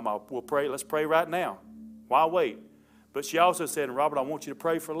will, Mama. We'll pray. Let's pray right now. Why wait? But she also said, Robert, I want you to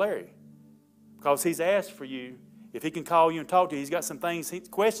pray for Larry because he's asked for you. If he can call you and talk to you, he's got some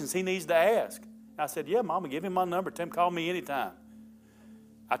questions he needs to ask. I said, yeah, Mama, give him my number. Tell him call me anytime.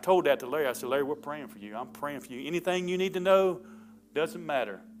 I told that to Larry. I said, Larry, we're praying for you. I'm praying for you. Anything you need to know, doesn't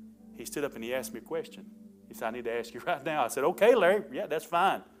matter. He stood up and he asked me a question. He said, I need to ask you right now. I said, okay, Larry. Yeah, that's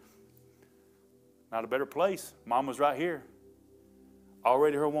fine. Not a better place. Mom was right here.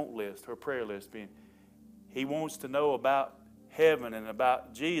 Already her want list, her prayer list being, he wants to know about heaven and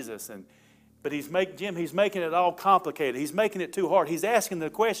about Jesus. But he's making it all complicated. He's making it too hard. He's asking the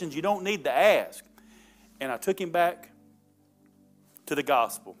questions you don't need to ask. And I took him back to the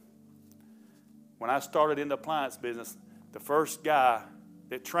gospel. When I started in the appliance business, the first guy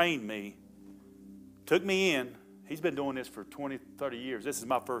that trained me took me in. He's been doing this for 20, 30 years. This is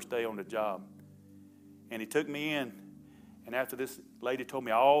my first day on the job. And he took me in, and after this lady told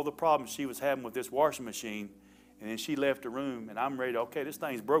me all the problems she was having with this washing machine, and then she left the room, and I'm ready to, okay, this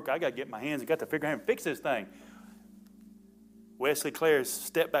thing's broke. I got to get my hands and got to figure out how to fix this thing. Wesley Clare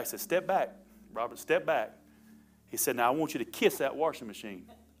stepped back, said, step back, Robert, step back. He said, now I want you to kiss that washing machine.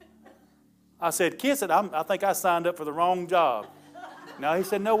 I said, kiss it? I think I signed up for the wrong job. No, he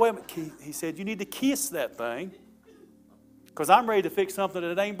said, no, wait a minute. He said, you need to kiss that thing because I'm ready to fix something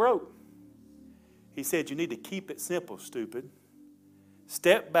that ain't broke. He said, you need to keep it simple, stupid.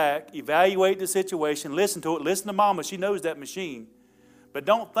 Step back, evaluate the situation, listen to it, listen to Mama. She knows that machine. But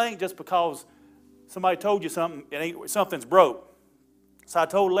don't think just because somebody told you something's broke. So I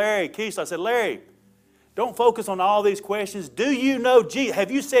told Larry Keisha, I said, Larry, don't focus on all these questions. Do you know Jesus?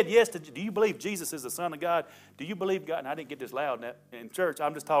 Have you said yes to, do you believe Jesus is the Son of God? Do you believe God? And I didn't get this loud in church.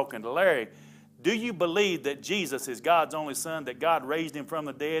 I'm just talking to Larry. Do you believe that Jesus is God's only Son, that God raised him from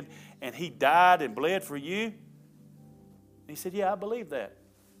the dead, and he died and bled for you? he said, yeah, I believe that.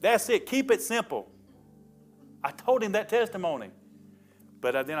 That's it. Keep it simple. I told him that testimony.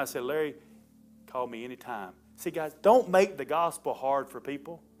 But then I said, Larry, call me anytime. See, guys, don't make the gospel hard for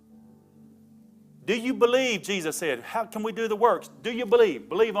people. Do you believe, Jesus said, how can we do the works? Do you believe?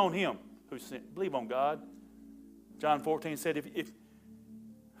 Believe on him who sent. Believe on God. John 14 said, if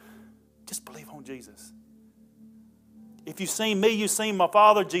just believe on Jesus. If you've seen me, you've seen my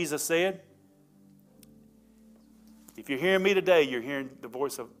Father, Jesus said. If you're hearing me today, you're hearing the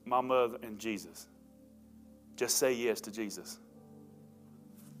voice of my mother and Jesus. Just say yes to Jesus.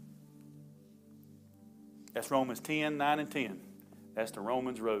 That's Romans 10, 9 and 10. That's the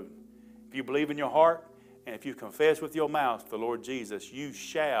Romans road. If you believe in your heart and if you confess with your mouth the Lord Jesus, you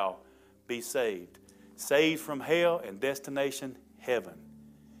shall be saved. Saved from hell and destination heaven.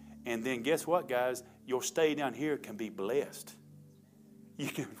 And then guess what, guys? Your stay down here can be blessed. You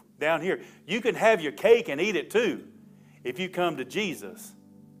can down here, you can have your cake and eat it too if you come to Jesus.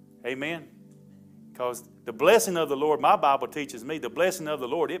 Amen. Because the blessing of the Lord, my Bible teaches me, the blessing of the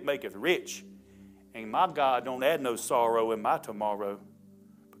Lord, it maketh rich. And my God don't add no sorrow in my tomorrow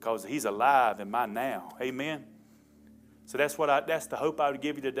because he's alive in my now. Amen. So that's the hope I would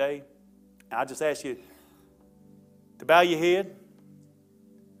give you today. And I just ask you to bow your head.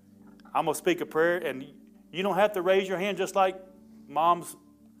 I'm going to speak a prayer, and you don't have to raise your hand just like Mom's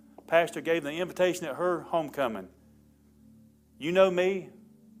pastor gave the invitation at her homecoming. You know me.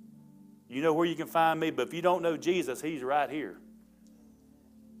 You know where you can find me, but if you don't know Jesus, he's right here.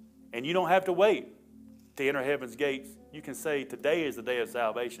 And you don't have to wait to enter heaven's gates. You can say, today is the day of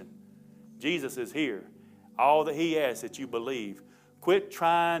salvation. Jesus is here. All that he asks that you believe. Quit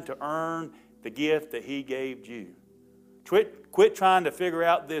trying to earn the gift that he gave you. Quit trying to figure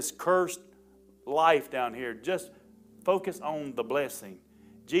out this cursed life down here. Just focus on the blessing.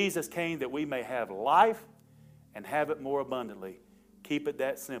 Jesus came that we may have life and have it more abundantly. Keep it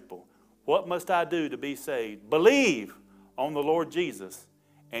that simple. What must I do to be saved? Believe on the Lord Jesus,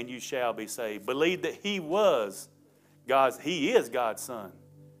 and you shall be saved. Believe that he is God's son.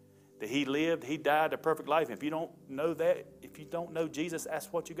 That he lived, he died a perfect life. If you don't know that, if you don't know Jesus,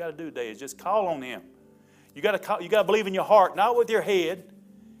 that's what you got to do today, is just call on him. You got to believe in your heart, not with your head.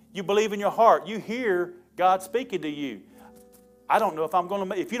 You believe in your heart. You hear God speaking to you. I don't know if I'm going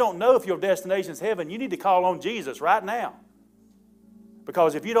to if you don't know if your destination is heaven, you need to call on Jesus right now.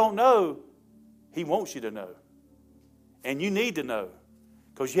 Because if you don't know, he wants you to know. And you need to know.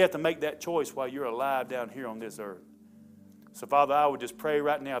 Because you have to make that choice while you're alive down here on this earth. So, Father, I would just pray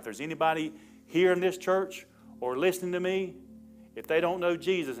right now, if there's anybody here in this church or listening to me, if they don't know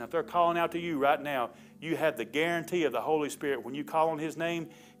Jesus and if they're calling out to you right now, you have the guarantee of the Holy Spirit. When you call on his name,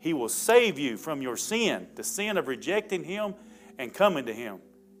 he will save you from your sin, the sin of rejecting him and coming to him.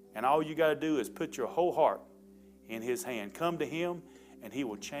 And all you got to do is put your whole heart in his hand. Come to him and he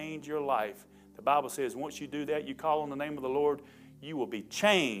will change your life. The Bible says once you do that, you call on the name of the Lord, you will be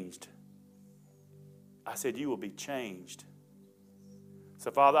changed. I said you will be changed. So,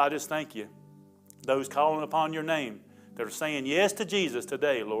 Father, I just thank you. Those calling upon your name that are saying yes to Jesus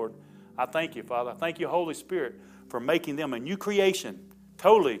today, Lord, I thank you, Father. I thank you, Holy Spirit, for making them a new creation,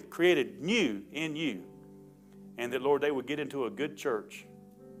 totally created new in you. And that, Lord, they would get into a good church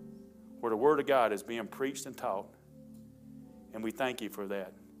where the Word of God is being preached and taught. And we thank you for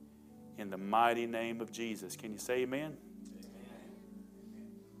that. In the mighty name of Jesus. Can you say amen?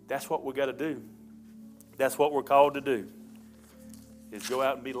 That's what we got to do. That's what we're called to do, is go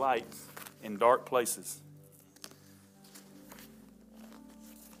out and be lights in dark places.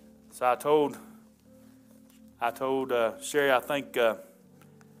 So I told Sherry, I think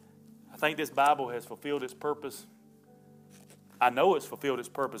this Bible has fulfilled its purpose. I know it's fulfilled its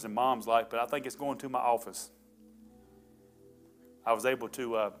purpose in Mom's life, but I think it's going to my office. I was able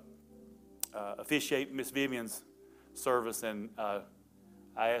to officiate Miss Vivian's service, and I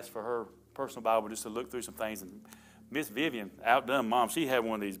asked for her personal Bible just to look through some things. And Miss Vivian outdone Mom. She had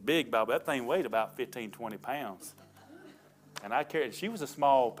one of these big Bibles. That thing weighed about 15, 20 pounds. And I carried. She was a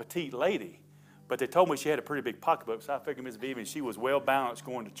small, petite lady, but they told me she had a pretty big pocketbook. So I figured Miss Vivian, she was well balanced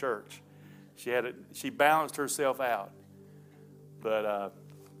going to church. She balanced herself out. But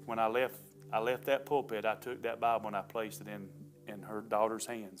when I left that pulpit, I took that Bible and I placed it in her daughter's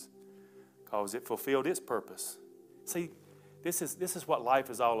hands, because it fulfilled its purpose. See, this is what life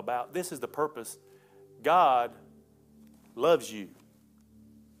is all about. This is the purpose. God loves you.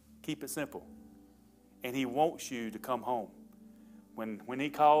 Keep it simple. And he wants you to come home. When he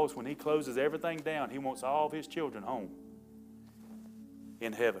calls, when he closes everything down, he wants all of his children home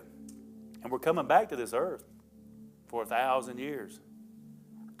in heaven. And we're coming back to this earth for 1,000 years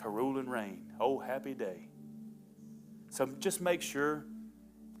to rule and reign. Oh, happy day. So just make sure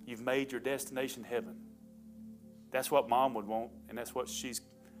you've made your destination heaven. That's what Mom would want, and that's what she's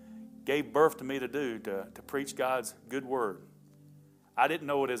gave birth to me to do, to preach God's good word. I didn't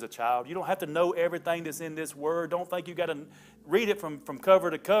know it as a child. You don't have to know everything that's in this word. Don't think you got to read it from cover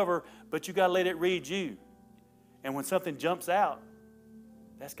to cover, but you got to let it read you. And when something jumps out,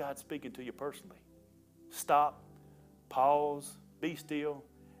 that's God speaking to you personally. Stop, pause, be still,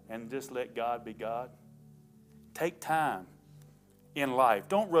 and just let God be God. Take time in life.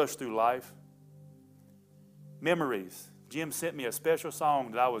 Don't rush through life. Memories. Jim sent me a special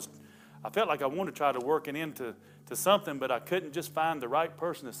song that I felt like I wanted to try to work it into something, but I couldn't just find the right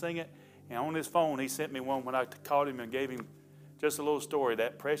person to sing it. And on his phone, he sent me one when I called him and gave him just a little story,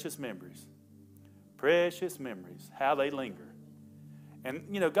 that precious memories. Precious memories, how they linger. And,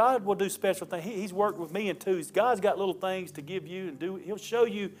 you know, God will do special things. He's worked with me in two. God's got little things to give you and do. He'll show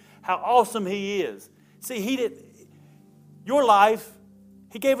you how awesome He is. See, your life,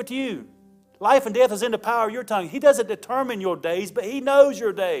 He gave it to you. Life and death is in the power of your tongue. He doesn't determine your days, but He knows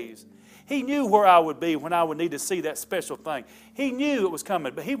your days. He knew where I would be when I would need to see that special thing. He knew it was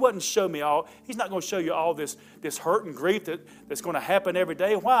coming, but He wouldn't show me all. He's not going to show you all this hurt and grief that's going to happen every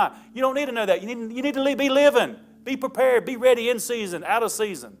day. Why? You don't need to know that. You need to be living. Be prepared. Be ready in season, out of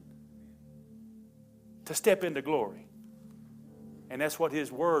season, to step into glory. And that's what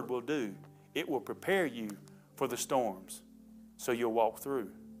His Word will do. It will prepare you for the storms so you'll walk through.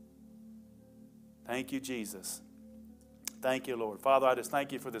 Thank you, Jesus. Thank you, Lord. Father, I just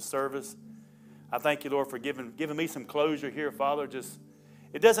thank You for this service. I thank You, Lord, for giving me some closure here, Father.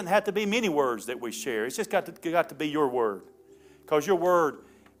 It doesn't have to be many words that we share. It's just got to be Your Word. Because Your Word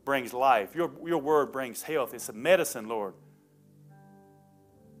brings life. Your Word brings health. It's a medicine, Lord.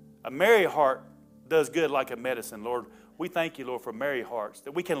 A merry heart does good like a medicine, Lord. We thank You, Lord, for merry hearts,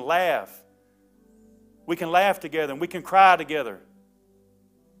 that we can laugh. We can laugh together and we can cry together.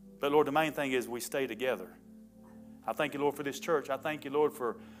 But, Lord, the main thing is we stay together. I thank You, Lord, for this church. I thank You, Lord,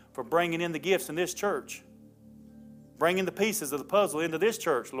 for bringing in the gifts in this church. Bringing the pieces of the puzzle into this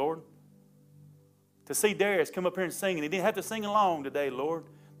church, Lord. To see Darius come up here and sing, and he didn't have to sing along today, Lord.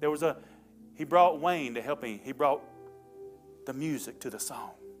 He brought Wayne to help him. He brought the music to the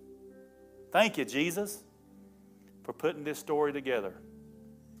song. Thank You, Jesus, for putting this story together.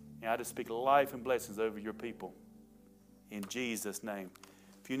 And I just speak life and blessings over Your people. In Jesus' name.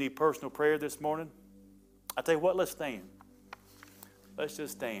 If you need personal prayer this morning, I tell you what, let's stand. Let's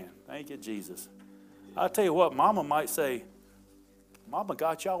just stand. Thank You, Jesus. I tell you what, Mama might say, Mama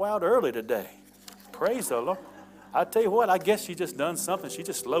got y'all out early today. Praise the Lord. I tell you what, I guess she just done something. She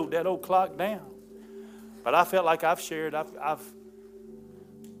just slowed that old clock down. But I felt like I've shared.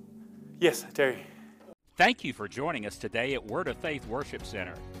 Yes, Terry. Thank you for joining us today at Word of Faith Worship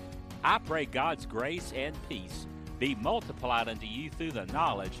Center. I pray God's grace and peace be multiplied unto you through the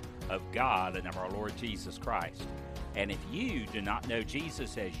knowledge of God and of our Lord Jesus Christ. And if you do not know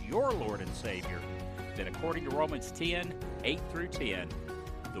Jesus as your Lord and Savior, then according to Romans 10, 8 through 10,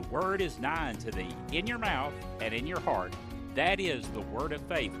 the word is nigh unto thee, in your mouth and in your heart. That is the word of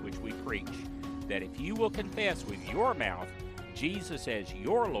faith which we preach, that if you will confess with your mouth Jesus as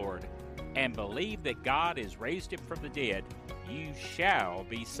your Lord, and believe that God has raised Him from the dead, you shall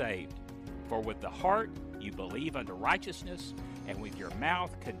be saved. For with the heart you believe unto righteousness, and with your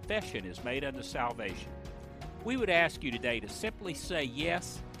mouth confession is made unto salvation. We would ask you today to simply say,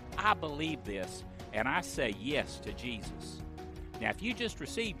 yes, I believe this, and I say yes to Jesus. Now, if you just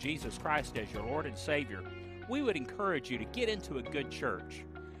received Jesus Christ as your Lord and Savior, we would encourage you to get into a good church.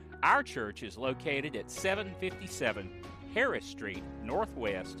 Our church is located at 757 Harris Street,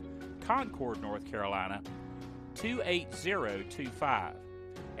 Northwest, Concord, North Carolina, 28025.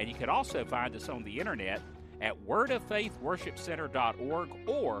 And you can also find us on the internet at wordoffaithworshipcenter.org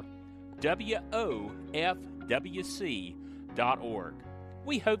or WOFWC.org.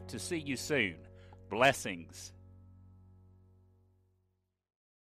 We hope to see you soon. Blessings.